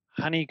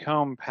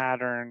honeycomb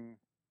pattern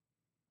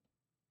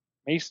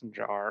mason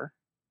jar,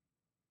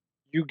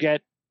 you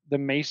get the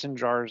mason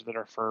jars that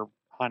are for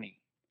honey,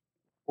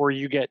 or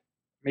you get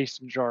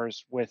mason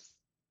jars with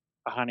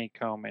a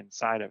honeycomb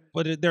inside of it.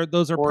 But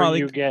those are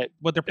probably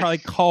they're probably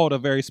called a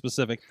very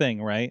specific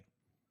thing, right?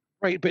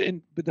 Right, but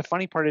the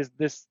funny part is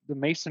the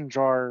mason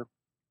jar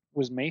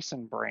was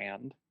Mason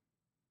brand,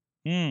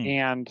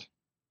 and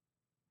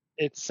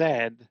it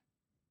said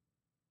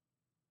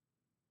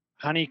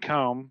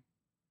honeycomb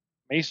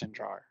mason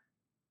jar.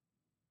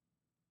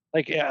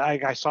 Like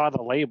I saw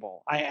the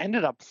label. I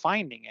ended up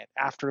finding it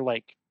after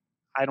like,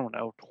 I don't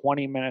know,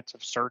 20 minutes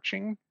of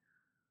searching.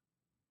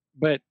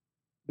 But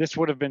this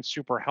would have been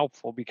super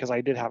helpful because I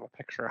did have a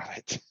picture of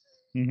it.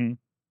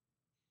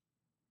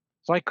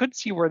 So I could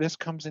see where this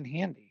comes in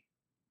handy.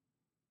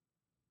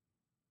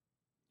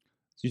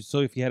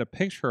 So if you had a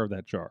picture of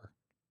that jar.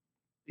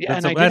 Yeah,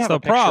 that's the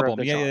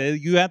problem.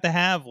 You have to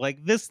have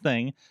like this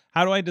thing.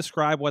 How do I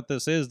describe what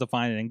this is?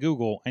 Define it in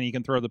Google, and you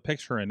can throw the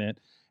picture in it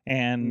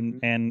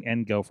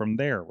and go from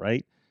there,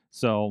 right?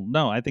 So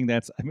no, I think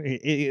that's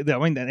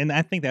and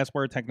I think that's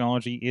where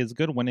technology is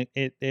good when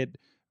it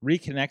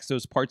reconnects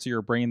those parts of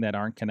your brain that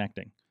aren't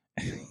connecting,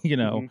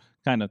 Mhm.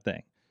 kind of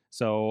thing.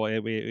 So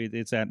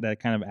it's that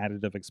kind of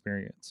additive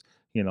experience.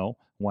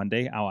 One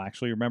day I'll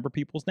actually remember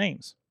people's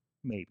names,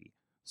 maybe.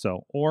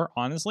 So, or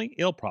honestly,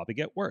 it'll probably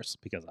get worse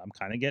because I'm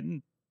kind of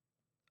getting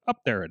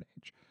up there in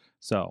age.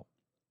 So,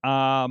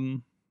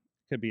 um,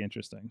 could be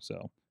interesting.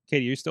 So,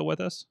 Katie, you still with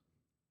us?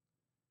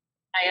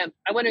 I am.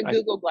 I want a I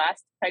Google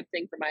Glass type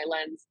thing for my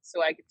lens,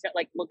 so I could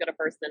like look at a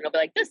person and I'll be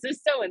like, "This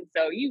is so and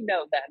so. You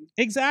know them. This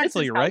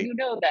Exactly is how right. you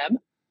know them."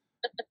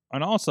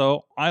 And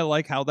also, I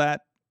like how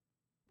that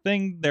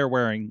thing they're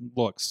wearing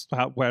looks.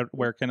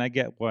 Where can I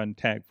get one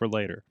tag for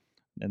later?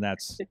 And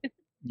that's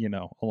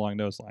along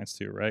those lines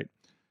too, right?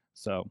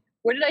 So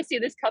Where did I see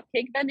this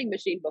cupcake vending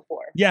machine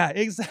before? yeah,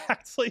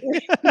 exactly.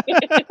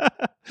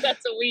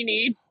 That's what we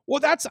need.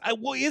 Well,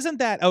 isn't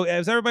that? Oh,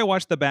 has everybody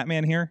watched the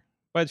Batman here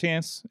by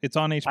chance? It's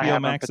on I HBO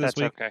haven't, Max but this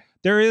that's week. okay.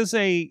 There is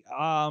a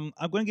I'm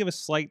going to give a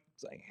slight.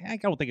 I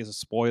don't think it's a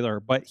spoiler,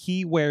 but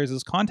he wears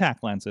his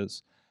contact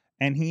lenses,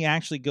 and he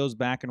actually goes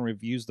back and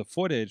reviews the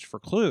footage for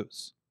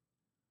clues.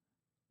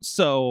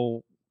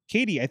 So,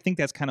 Katie, I think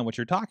that's kind of what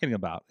you're talking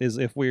about. Is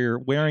if we're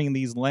wearing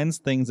these lens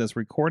things that's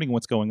recording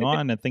what's going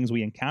on and things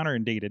we encounter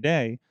in day to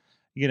day,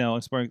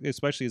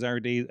 especially as our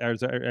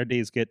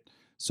days get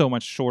so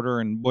much shorter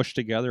and mushed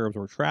together as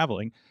we're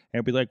traveling, and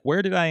it'd be like,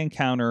 where did I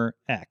encounter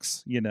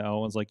X?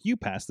 It's like you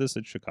passed this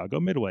at Chicago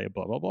Midway,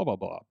 blah blah blah blah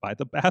blah, by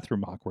the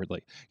bathroom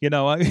awkwardly.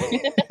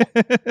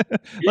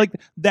 Like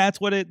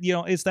that's what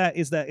is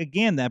that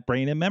again that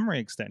brain and memory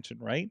extension,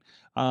 right?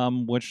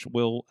 Which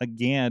will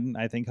again,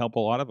 I think, help a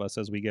lot of us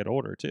as we get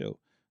older too.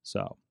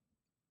 So,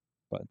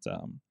 but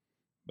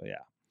yeah.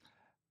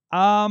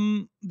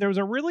 There was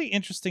a really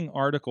interesting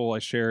article I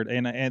shared,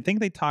 and I think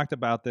they talked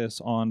about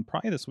this on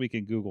probably This Week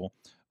in Google.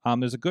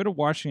 There's a good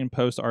Washington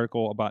Post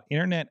article about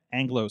internet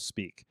Anglo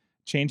speak,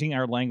 changing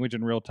our language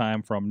in real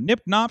time from nip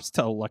nops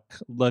to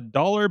la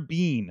dollar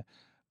bean.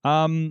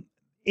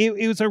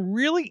 It was a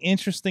really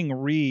interesting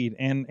read,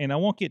 and I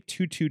won't get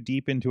too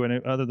deep into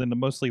it other than to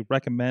mostly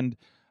recommend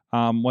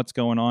what's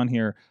going on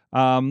here.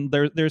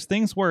 There's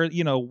things where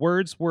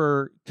words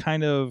were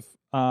kind of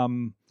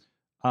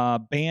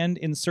banned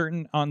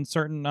on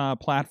certain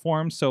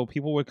platforms, so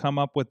people would come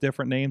up with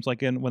different names.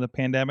 Like when the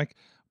pandemic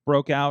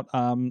broke out,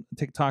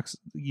 TikTok's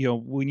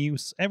when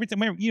every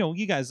time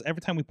you guys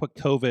every time we put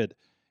COVID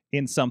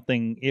in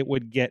something, it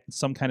would get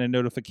some kind of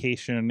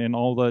notification and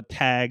all the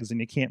tags, and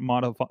you can't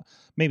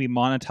maybe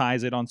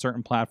monetize it on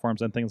certain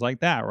platforms and things like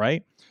that,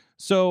 right?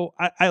 So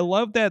I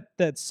love that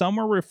some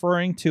are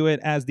referring to it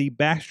as the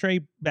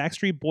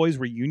Backstreet Boys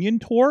reunion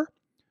tour,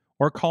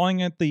 or calling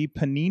it the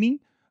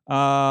Panini,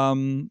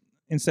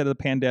 instead of the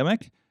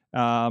pandemic,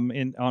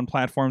 on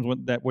platforms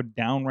that would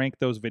downrank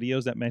those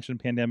videos that mention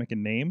pandemic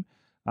in name,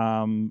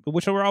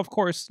 which are of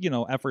course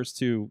efforts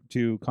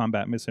to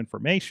combat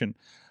misinformation.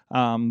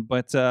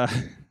 But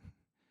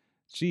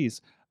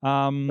geez,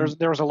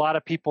 There was a lot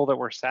of people that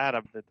were sad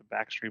that the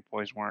Backstreet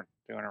Boys weren't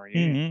doing a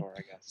reunion tour,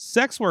 I guess.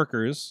 sex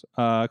workers,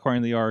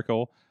 according to the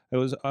article,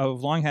 have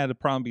long had a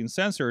problem being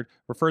censored,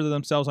 refer to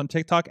themselves on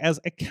TikTok as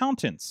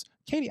accountants.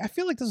 Katie, I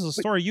feel like this is a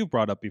story you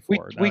brought up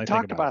before. We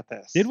talked about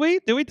this. Did we?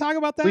 Did we talk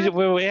about that?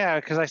 Yeah,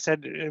 because I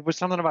said it was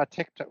something about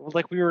TikTok.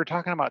 Like we were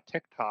talking about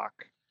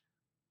TikTok,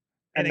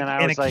 and then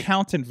I was like,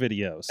 accountant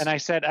videos. And I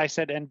said,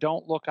 and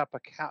don't look up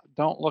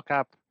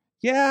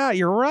Yeah,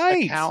 you're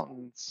right.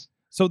 accountants.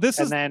 So this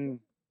And is then,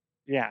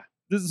 yeah.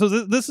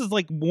 This is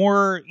like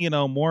more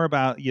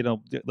about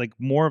like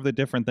more of the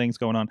different things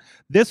going on.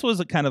 This was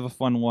a kind of a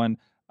fun one.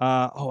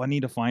 I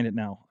need to find it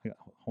now.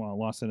 Well, I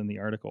lost it in the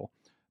article.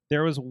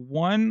 There was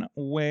one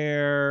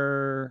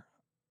where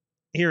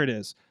here it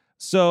is.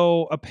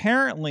 So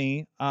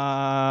apparently,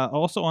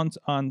 also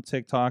on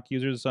TikTok,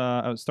 users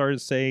started to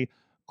say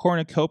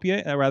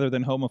cornucopia rather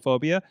than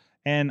homophobia,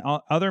 and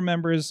other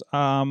members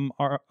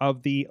are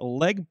of the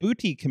leg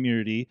booty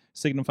community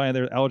signify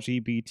they're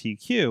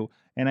LGBTQ.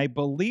 And I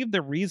believe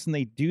the reason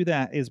they do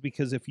that is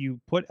because if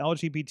you put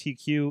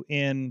LGBTQ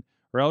in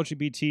or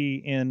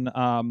LGBT in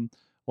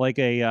like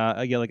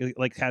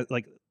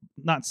like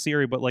not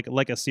Siri, but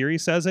like a Siri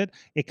says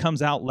it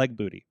comes out leg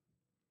booty.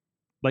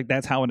 Like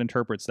that's how it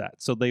interprets that.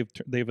 So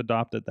they've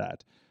adopted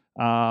that.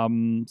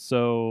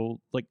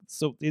 So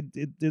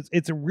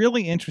it's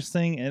really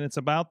interesting, and it's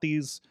about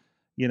these.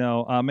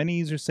 Many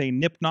users say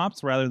nip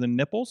nops rather than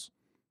nipples.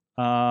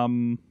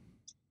 Let's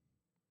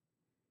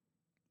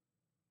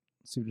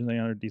see if there's any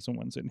other decent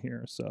ones in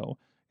here. So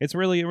it's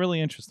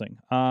really interesting.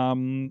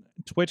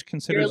 Twitch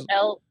considers.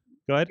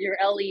 Go ahead. Your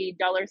LE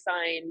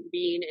 $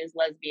 bean is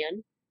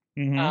lesbian.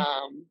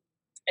 Mm-hmm.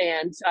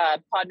 And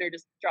Podner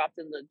just dropped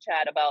in the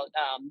chat about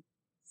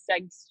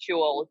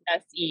sexual,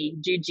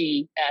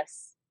 SEGGS,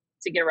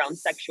 to get around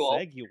sexual.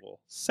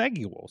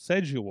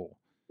 Segual.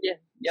 Yeah.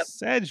 Yep.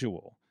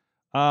 Segual.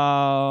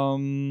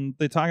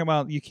 They talk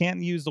about you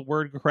can't use the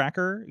word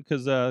cracker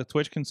because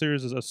Twitch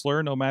considers it a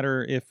slur no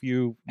matter if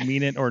you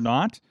mean it or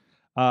not.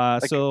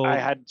 Like So I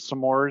had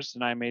s'mores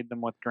and I made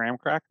them with graham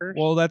crackers.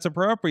 well, that's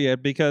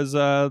appropriate because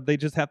they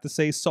just have to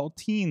say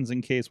saltines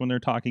in case when they're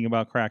talking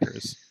about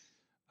crackers.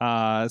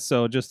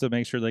 So just to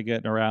make sure they're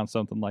getting around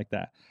something like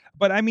that.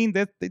 But I mean,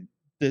 this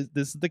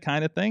is the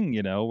kind of thing,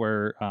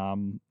 where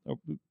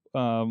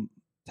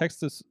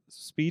text to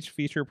speech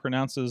feature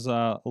pronounces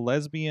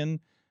lesbian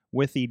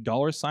with the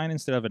 $sign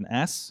instead of an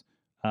S.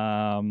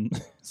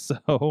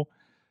 So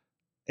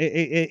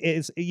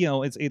it's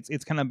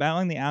it's kind of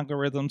battling the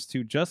algorithms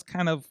to just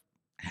kind of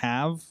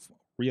have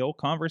real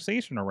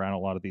conversation around a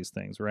lot of these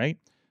things, right?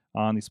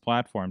 On these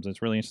platforms.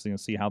 It's really interesting to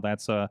see how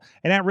that's and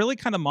that really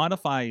kind of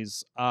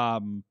modifies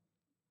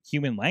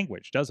human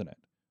language, doesn't it?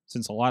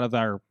 Since a lot of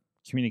our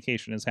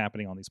communication is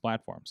happening on these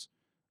platforms,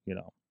 you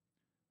know.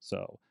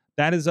 So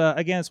that is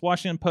again, it's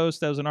Washington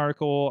Post. That was an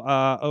article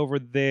over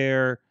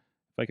there.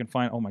 If I can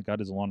find, oh my God,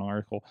 it's a long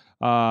article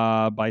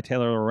by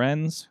Taylor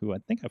Lorenz, who I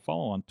think I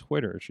follow on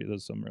Twitter. She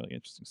does some really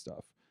interesting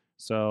stuff.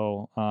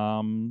 So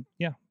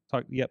yeah,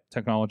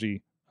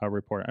 technology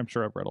report. I'm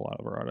sure I've read a lot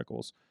of her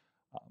articles.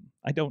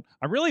 I'm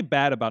really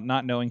bad about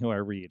not knowing who I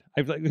read.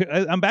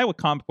 I'm bad with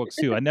comic books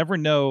too. I never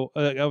know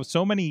of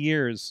so many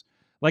years.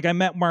 Like I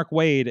met Mark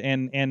Waid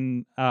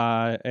and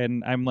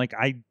I'm like,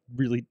 I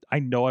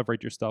know I've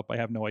read your stuff. I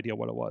have no idea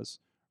what it was.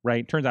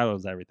 Right. Turns out it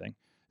was everything.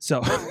 So,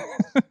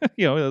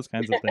 those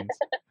kinds of things.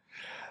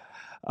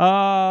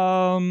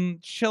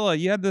 Chilla,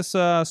 you had this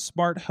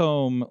smart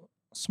home.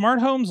 Smart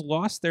homes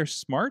lost their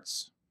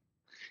smarts?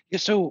 Yeah,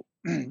 so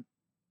do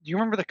you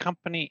remember the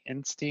company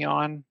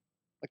Insteon?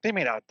 Like they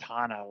made a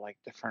ton of like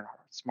different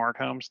smart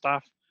home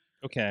stuff.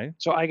 Okay.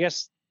 So I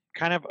guess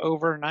kind of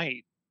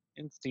overnight,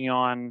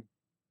 Insteon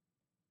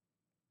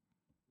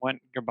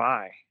went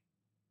goodbye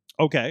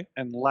Okay.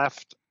 and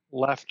left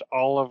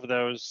all of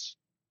those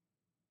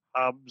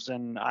hubs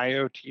and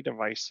IoT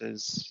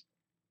devices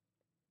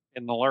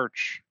in the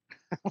lurch.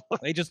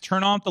 They just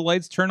turn off the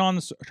lights, turn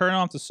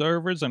off the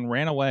servers, and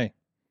ran away.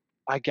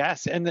 I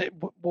guess. And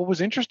what was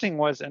interesting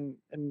was, and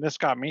this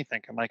got me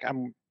thinking, like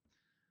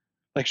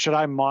should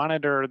I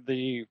monitor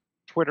the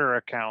Twitter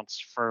accounts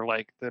for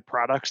like the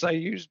products I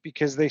use?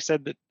 Because they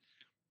said that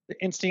the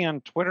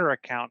Insteon Twitter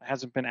account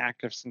hasn't been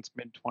active since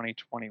mid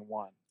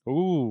 2021.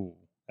 Ooh,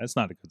 that's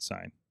not a good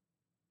sign.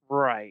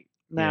 Right.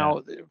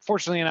 Now,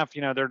 fortunately enough,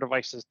 their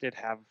devices did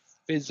have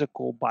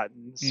physical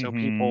buttons, so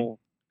people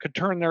could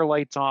turn their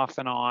lights off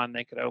and on.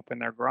 They could open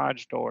their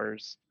garage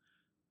doors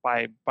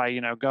by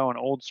going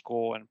old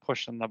school and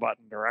pushing the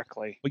button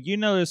directly. But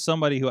there's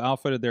somebody who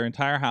outfitted their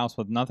entire house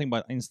with nothing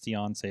but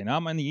Insteon, saying,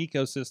 "I'm in the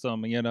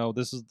ecosystem.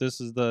 This is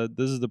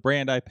the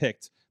brand I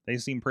picked. They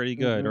seem pretty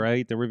good,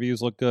 right? The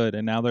reviews look good."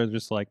 And now they're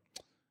just like,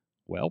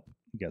 "Well,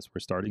 I guess we're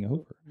starting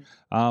over."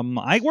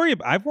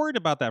 I've worried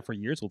about that for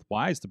years with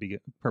Wyze, to be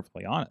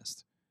perfectly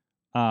honest.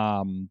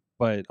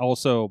 But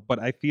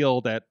I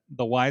feel that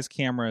the Wyze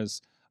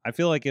cameras, I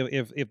feel like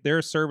if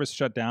their service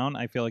shut down,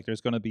 I feel like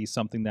there's going to be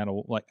something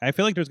I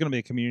feel like there's going to be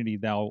a community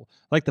that'll,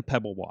 like the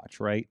Pebble Watch,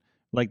 right?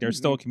 Like there's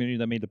still a community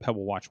that made the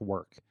Pebble Watch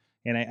work,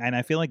 and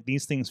I feel like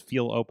these things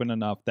feel open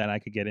enough that I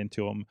could get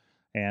into them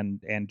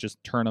and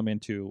just turn them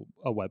into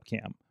a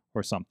webcam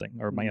or something,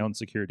 or my own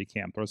security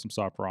cam, throw some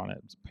software on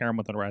it, pair them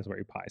with a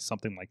Raspberry Pi,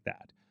 something like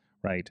that,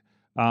 right?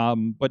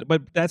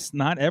 But that's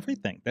not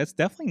everything. That's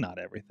definitely not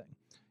everything.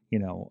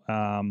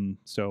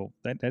 So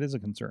that is a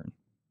concern.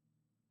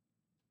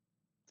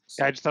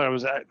 Yeah, I just thought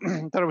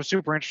it was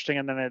super interesting,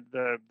 and then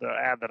the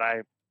ad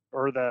that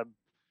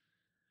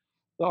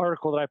the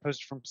article that I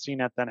posted from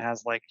CNET then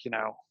has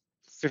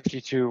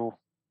 52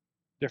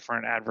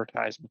 different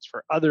advertisements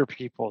for other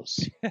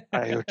people's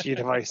IoT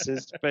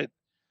devices. But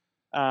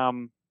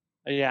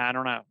yeah, I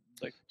don't know.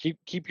 Like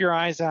keep your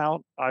eyes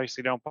out.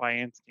 Obviously, don't buy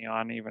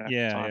Insteon, even if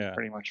it's on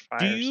pretty much fire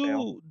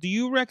sale. Do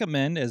you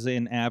recommend, as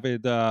an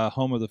avid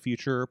home of the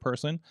future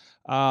person,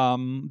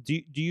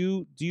 do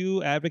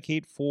you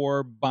advocate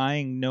for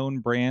buying known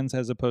brands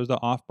as opposed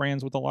to off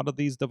brands with a lot of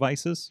these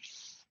devices?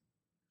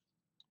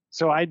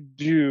 So I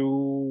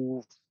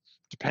do,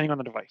 depending on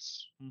the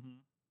device.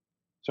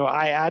 So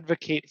I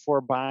advocate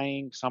for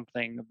buying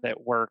something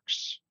that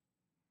works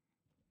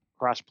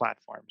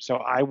cross-platform. So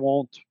I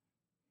won't,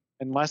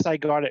 unless I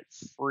got it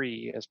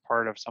free as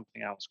part of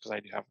something else, because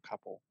I do have a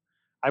couple,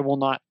 I will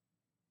not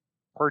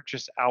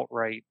purchase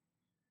outright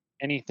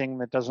anything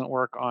that doesn't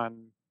work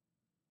on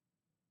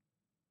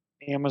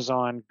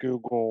Amazon,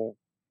 Google,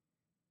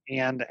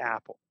 and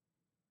Apple.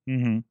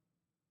 And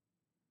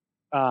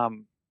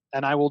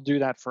I will do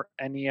that for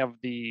any of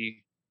the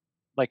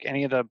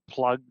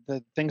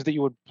things that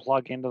you would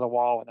plug into the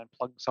wall and then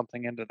plug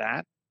something into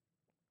that.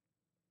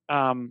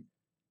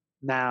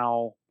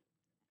 Now,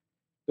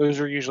 those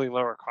are usually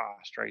lower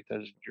cost, right?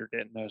 You're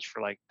getting those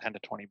for like 10 to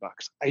 20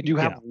 bucks. I do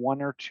have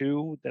one or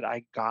two that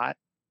I got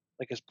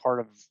like as part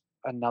of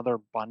another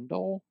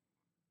bundle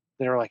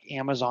that are like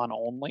Amazon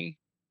only.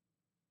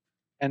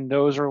 And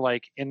those are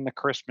like in the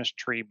Christmas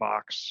tree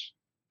box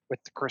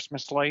with the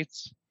Christmas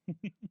lights.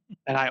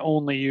 And I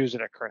only use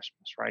it at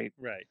Christmas, right?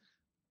 Right.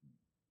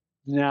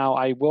 Now,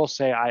 I will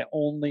say I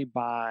only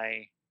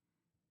buy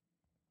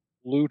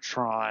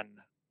Lutron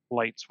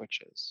light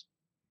switches.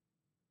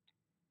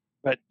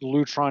 But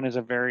Lutron is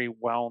a very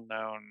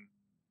well-known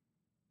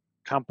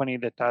company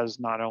that does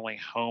not only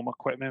home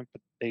equipment,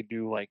 but they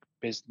do like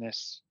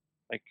business,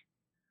 like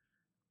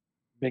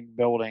big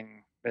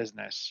building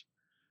business.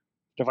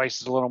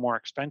 Device is a little more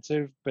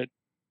expensive, but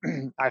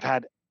I've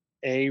had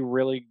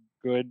really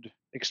good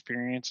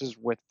experiences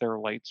with their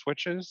light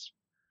switches.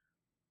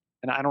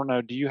 And I don't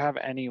know, do you have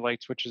any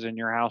light switches in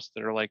your house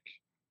that are like,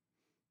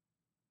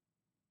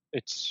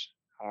 it's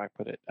how do I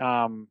put it?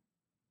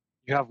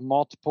 You have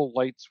multiple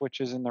light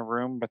switches in the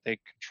room, but they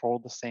control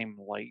the same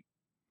light.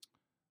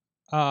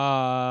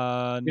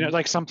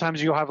 Like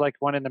sometimes you'll have like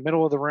one in the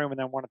middle of the room and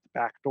then one at the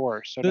back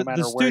door. So no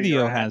matter the where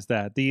studio you're at, has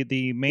that.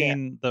 The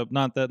main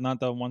not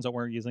the ones that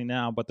we're using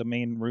now, but the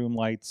main room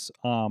lights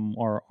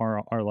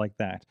are like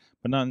that.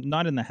 But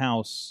not in the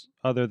house,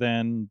 other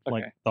than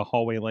like Okay. the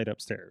hallway light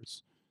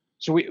upstairs.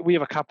 So we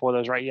have a couple of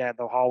those, right? Yeah,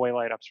 the hallway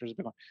light upstairs is a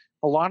big one.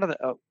 A lot of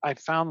the I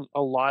found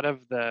a lot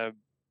of the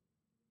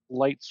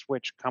light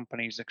switch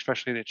companies,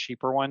 especially the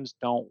cheaper ones,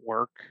 don't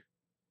work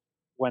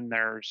when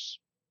there's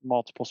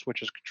multiple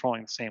switches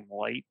controlling the same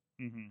light.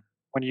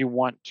 When you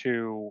want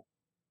to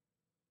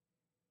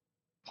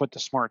put the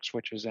smart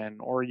switches in,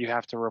 or you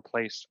have to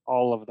replace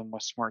all of them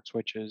with smart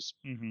switches.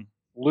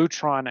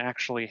 Lutron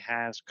actually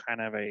has kind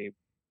of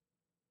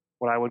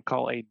what I would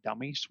call a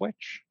dummy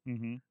switch.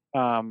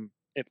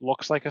 It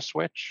looks like a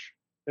switch.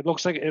 It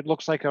looks like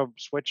a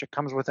switch. It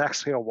comes with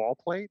actually a wall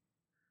plate,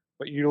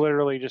 but you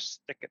literally just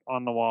stick it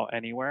on the wall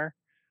anywhere.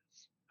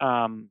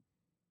 And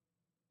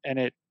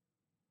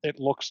it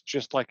looks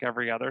just like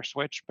every other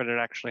switch, but it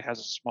actually has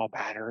a small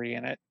battery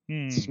in it,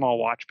 It's a small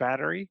watch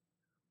battery.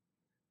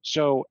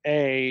 So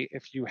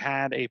if you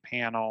had a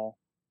panel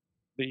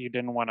that you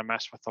didn't want to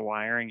mess with the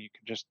wiring, you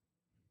could just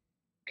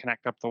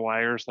connect up the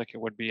wires like it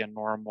would be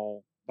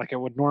like it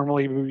would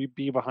normally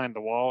be behind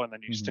the wall, and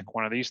then you stick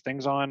one of these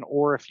things on.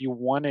 Or if you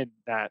wanted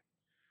that,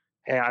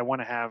 hey, I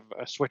want to have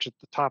a switch at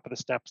the top of the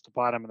steps, the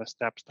bottom of the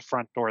steps, the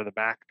front door, the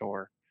back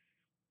door,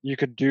 you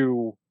could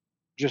do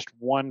just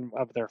one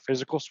of their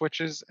physical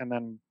switches and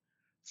then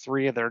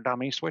 3 of their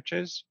dummy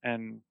switches,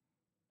 and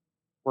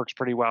works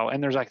pretty well.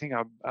 And there's, I think,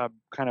 a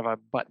kind of a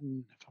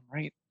button, if I'm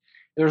right,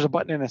 there's a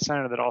button in the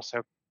center that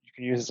also you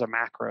can use as a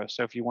macro.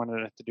 So if you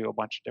wanted it to do a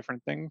bunch of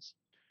different things,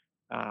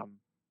 you can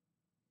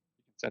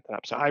set that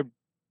up. So I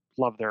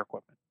love their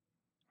equipment.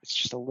 It's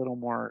just a little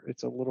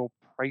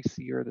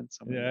pricier than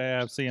some. Yeah,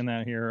 I've seen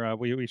that here.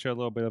 We showed a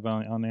little bit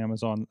about on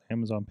Amazon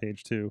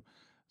page too.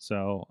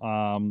 So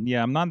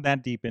yeah, I'm not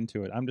that deep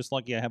into it. I'm just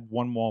lucky I have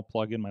one wall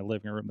plug in my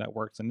living room that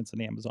works, and it's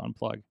an Amazon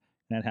plug,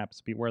 and that happens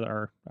to be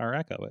where our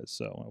Echo is,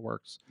 so it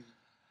works.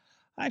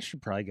 I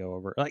should probably go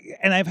over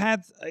and I've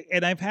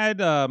had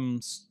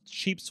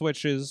cheap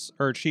switches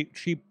or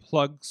cheap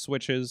plug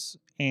switches,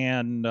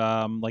 and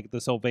like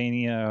the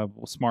Sylvania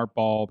smart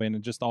bulb, and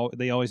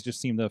they always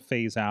just seem to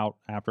phase out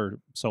after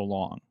so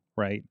long,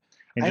 right?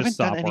 And I haven't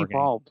done any working.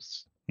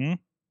 bulbs.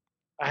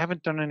 I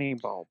haven't done any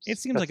bulbs. It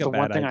seems like a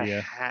bad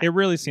idea. It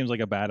really seems like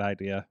a bad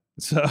idea.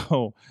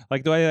 So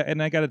like,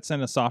 I got to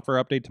send a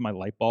software update to my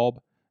light bulb,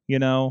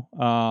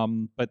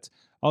 but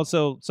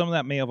also some of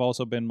that may have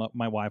also been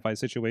my Wi-Fi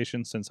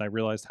situation, since I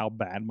realized how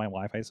bad my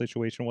Wi-Fi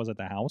situation was at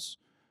the house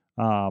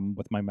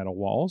with my metal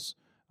walls.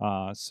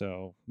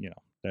 So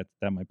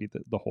that might be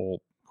the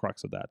whole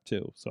crux of that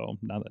too. So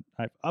now that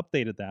I've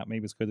updated that,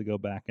 maybe it's good to go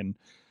back and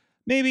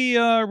maybe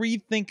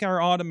rethink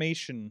our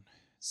automation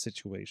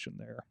situation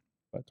there.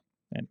 But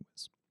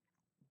anyways,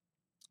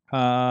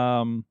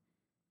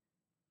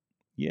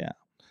 yeah.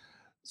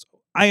 So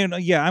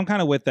I'm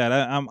kind of with that.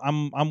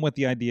 I'm with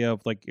the idea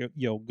of like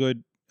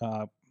good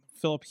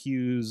Philip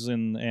Hughes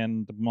and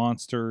the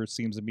Monster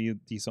seems to be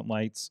decent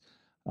lights.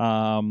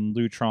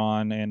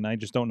 Lutron, and I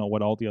just don't know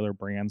what all the other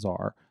brands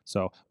are.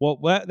 So, well,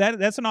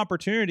 that's an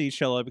opportunity,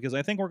 Sheila, because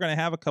I think we're going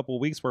to have a couple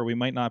of weeks where we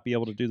might not be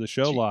able to do the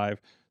show live,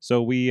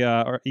 so we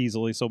are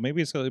easily. So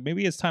maybe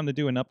it's time to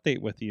do an update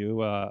with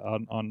you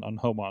on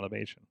home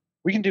automation.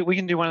 We can do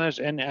one of those,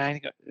 and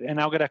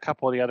I'll get a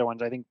couple of the other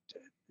ones. I think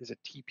is it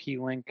TP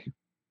Link.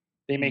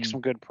 They make some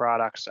good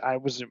products.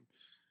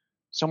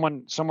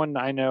 Someone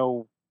I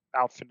know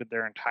outfitted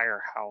their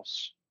entire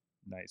house.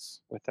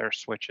 Nice. With their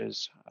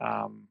switches.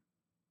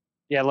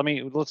 Yeah,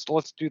 let's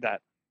do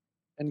that.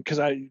 And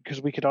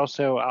because we could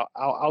also,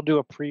 I'll do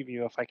a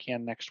preview if I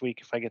can next week,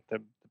 if I get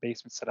the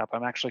basement set up.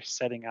 I'm actually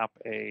setting up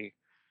a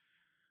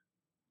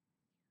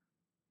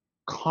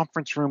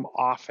conference room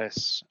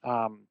office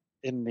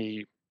in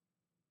the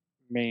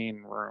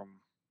main room,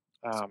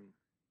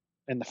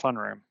 in the fun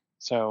room.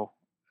 So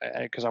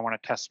because I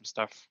want to test some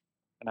stuff,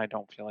 and I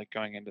don't feel like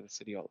going into the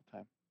city all the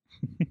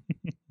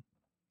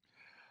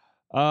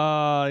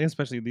time.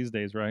 Especially these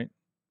days, right?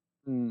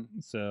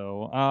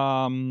 So,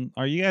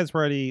 are you guys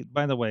ready?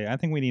 By the way, I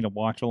think we need a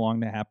watch along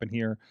to happen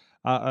here.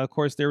 Of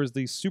course, there was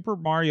the Super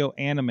Mario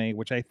anime,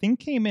 which I think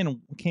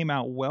came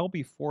out well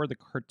before the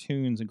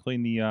cartoons,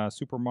 including the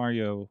Super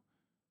Mario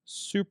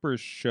Super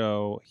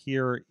Show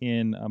here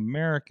in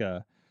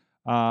America.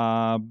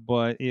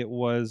 But it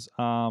was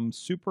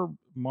Super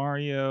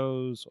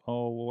Mario's.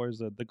 Oh, where's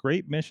the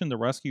Great Mission to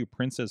Rescue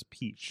Princess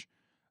Peach?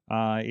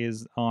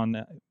 Is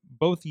on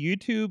both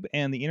YouTube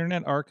and the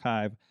Internet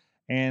Archive,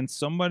 and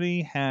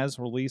somebody has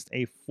released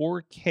a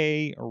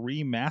 4K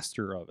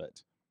remaster of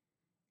it.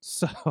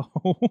 So,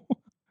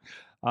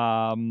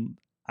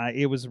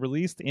 it was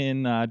released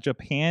in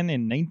Japan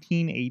in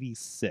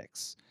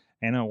 1986,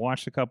 and I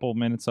watched a couple of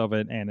minutes of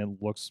it, and it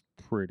looks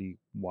pretty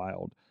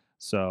wild.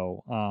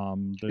 So,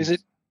 Is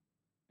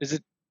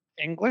it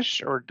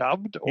English or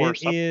dubbed or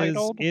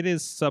subtitled? It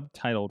is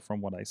subtitled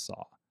from what I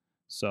saw.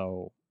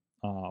 So,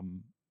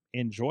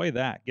 enjoy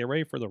that. Get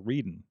ready for the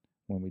reading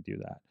when we do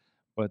that.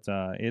 But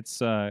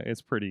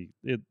it's pretty.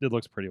 It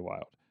looks pretty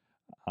wild.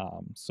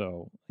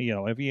 So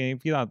if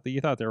you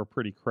thought they were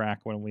pretty crack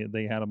when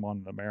they had them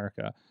on in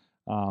America,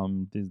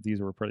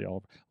 these were pretty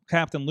old.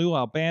 Captain Lou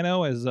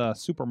Albano as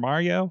Super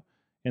Mario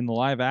in the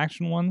live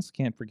action ones.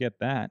 Can't forget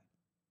that.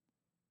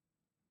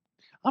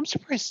 I'm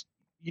surprised.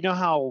 You know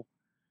how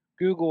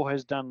Google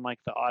has done like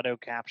the auto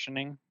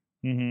captioning?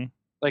 Mm-hmm.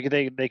 Like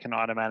they can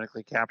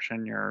automatically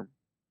caption your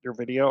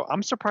video.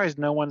 I'm surprised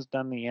no one's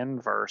done the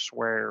inverse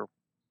where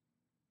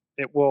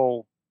it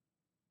will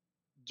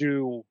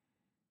do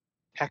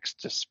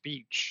text to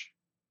speech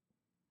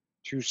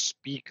to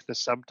speak the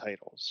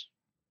subtitles.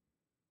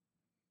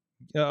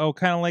 Oh,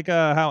 kind of like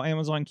how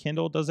Amazon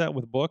Kindle does that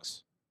with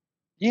books.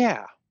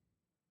 Yeah.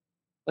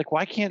 Like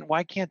why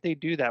can't they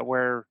do that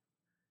where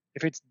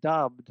if it's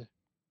dubbed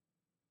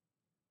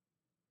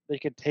they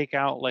could take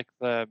out like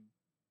the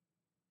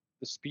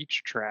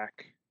speech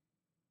track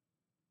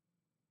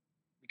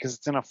because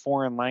it's in a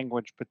foreign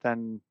language, but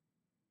then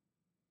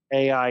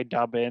AI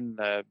dub in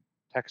the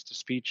text to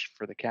speech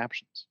for the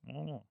captions. I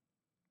don't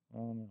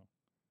know.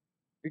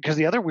 Because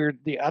the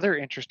other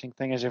interesting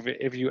thing is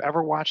if you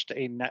ever watched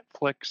a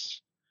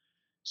Netflix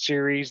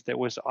series that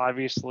was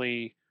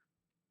obviously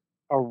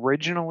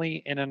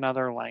originally in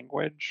another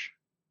language,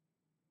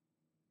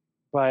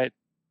 but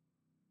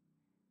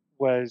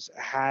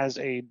has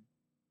a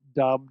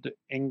dubbed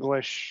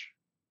English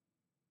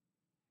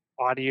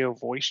audio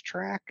voice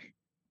track,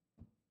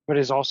 but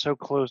is also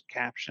closed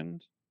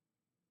captioned.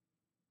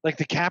 Like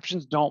the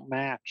captions don't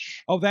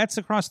match. Oh, that's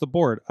across the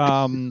board.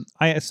 I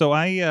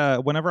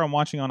whenever I'm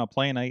watching on a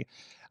plane,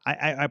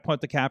 I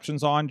put the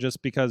captions on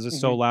just because it's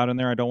so loud in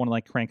there. I don't want to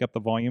like crank up the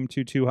volume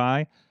too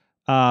high.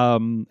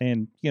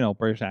 And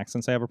British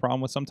accents I have a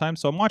problem with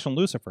sometimes. So I'm watching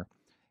Lucifer,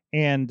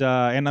 and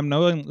I'm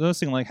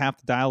noticing like half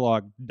the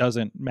dialogue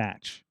doesn't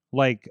match.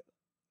 Like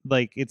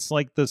it's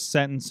like the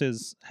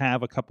sentences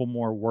have a couple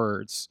more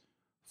words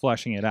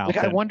fleshing it out. Like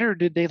I wonder,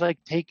 did they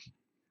like take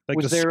like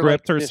the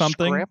script or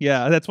something? Script?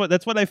 Yeah, that's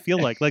what I feel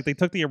like. Like they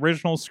took the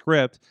original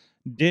script,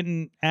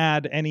 didn't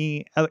add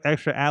any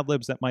extra ad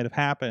libs that might have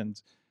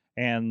happened,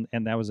 and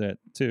that was it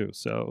too.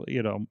 So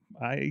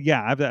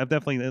I've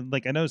definitely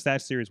like I noticed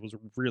that series was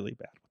really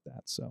bad with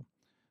that. So,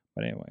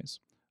 but anyways,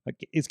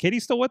 is Katie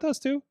still with us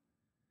too?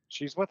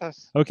 She's with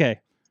us. Okay.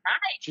 Hi.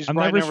 She's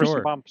never over sure.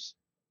 Some bumps.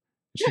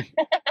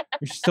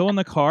 Is she still in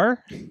the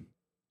car?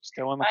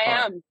 Still in the car.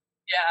 I am.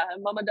 Yeah,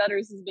 Mama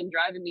Dutters has been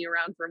driving me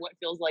around for what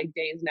feels like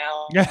days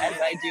now as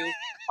I do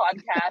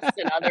podcasts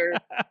and other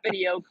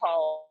video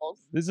calls.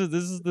 This is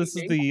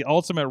the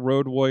ultimate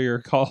road warrior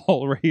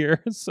call right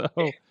here. So,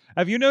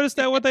 have you noticed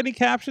that with any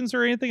captions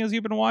or anything as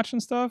you've been watching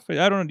stuff? I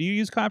don't know. Do you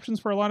use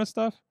captions for a lot of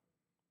stuff?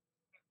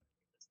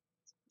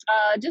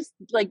 Just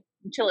like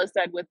Chilla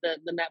said with the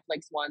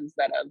Netflix ones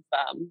that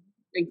have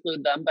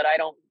include them, but I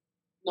don't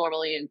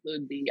normally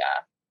include the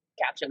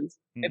captions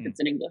if it's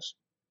in English.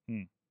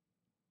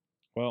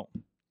 Well,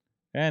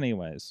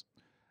 anyways,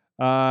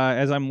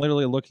 as I'm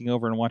literally looking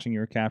over and watching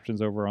your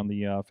captions over on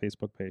the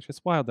Facebook page,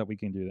 it's wild that we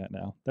can do that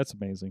now. That's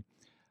amazing.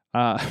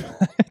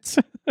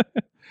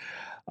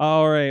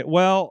 All right.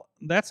 Well,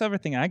 that's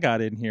everything I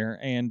got in here,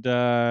 and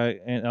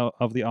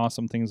of the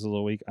awesome things of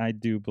the week, I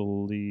do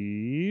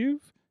believe.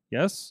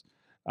 Yes.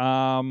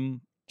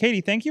 Katie,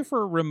 thank you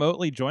for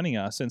remotely joining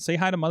us, and say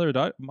hi to Mama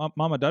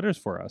Dutters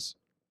for us.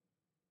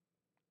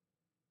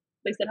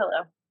 They said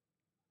hello.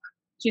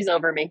 She's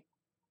over me.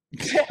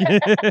 She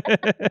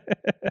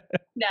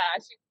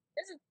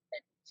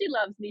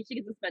loves me. She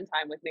gets to spend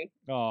time with me.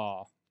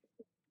 Oh,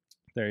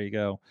 there you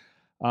go.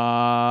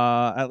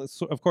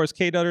 Of course,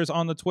 K Dutters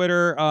on the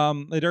Twitter.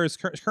 There is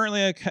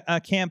currently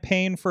a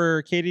campaign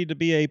for Katie to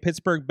be a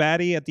Pittsburgh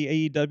baddie at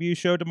the AEW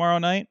show tomorrow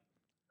night.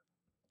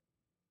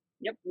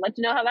 Yep, let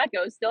you know how that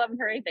goes. Still haven't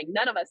heard anything.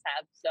 None of us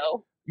have.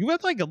 So you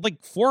have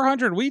like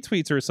 400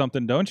 retweets or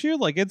something, don't you?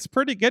 Like it's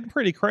getting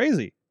pretty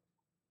crazy.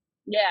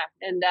 Yeah,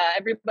 and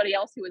everybody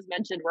else who was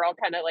mentioned, we're all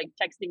kind of like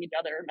texting each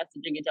other,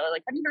 messaging each other,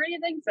 like, "Have you heard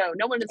anything?" So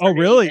no one has. Oh,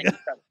 really? Anything,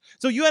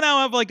 so you now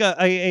have like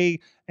a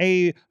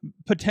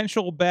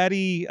potential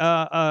baddie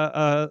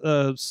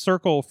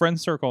friend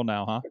circle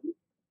now, huh?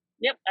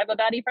 Yep, I have a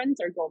baddie friend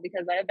circle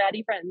because I have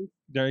baddie friends.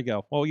 There you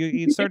go. Well,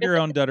 you start your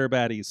own Dutter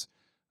baddies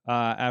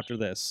after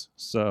this.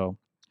 So,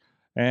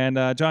 and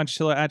John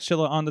Chilla at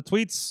Chilla on the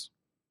tweets.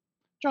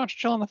 John's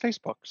chill on the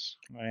Facebooks.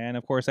 And,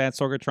 of course, at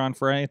Sorgatron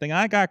for anything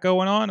I got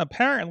going on.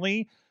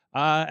 Apparently,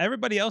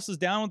 Everybody else is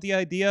down with the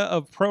idea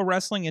of pro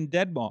wrestling in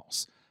dead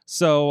malls.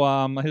 So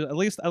at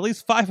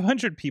least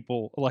 500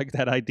 people like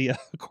that idea,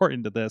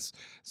 according to this.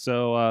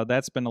 So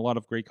that's been a lot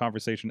of great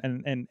conversation,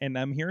 and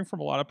I'm hearing from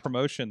a lot of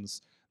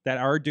promotions that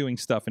are doing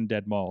stuff in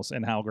dead malls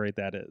and how great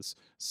that is.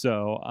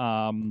 So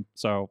I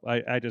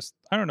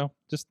don't know,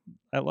 just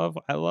I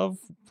love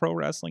pro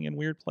wrestling in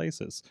weird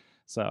places.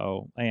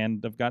 So,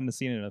 and I've gotten to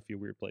see it in a few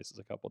weird places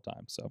a couple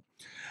times. So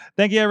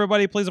thank you,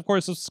 everybody. Please, of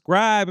course,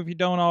 subscribe if you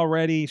don't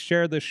already.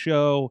 Share the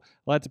show.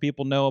 Let the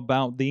people know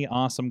about the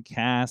awesome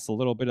cast. A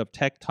little bit of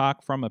tech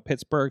talk from a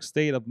Pittsburgh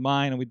state of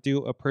mind. And we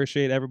do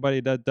appreciate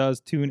everybody that does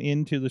tune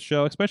into the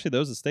show, especially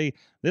those that stay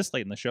this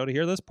late in the show to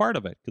hear this part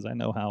of it, because I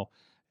know how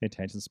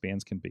attention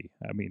spans can be.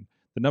 I mean,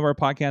 the number of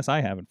podcasts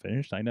I haven't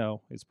finished, I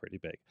know, is pretty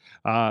big.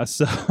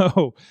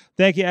 So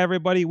thank you,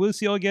 everybody. We'll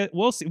see you again.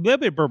 We'll see. Blah,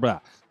 blah, blah, blah.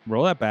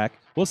 Roll that back.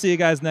 We'll see you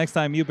guys next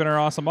time. You've been our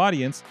awesome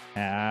audience.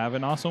 Have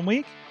an awesome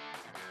week.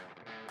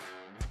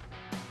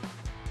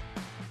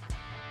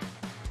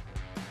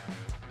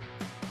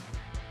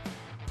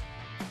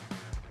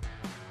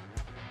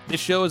 This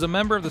show is a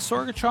member of the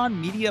Sorgatron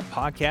Media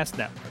Podcast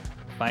Network.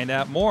 Find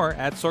out more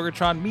at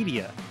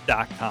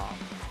sorgatronmedia.com.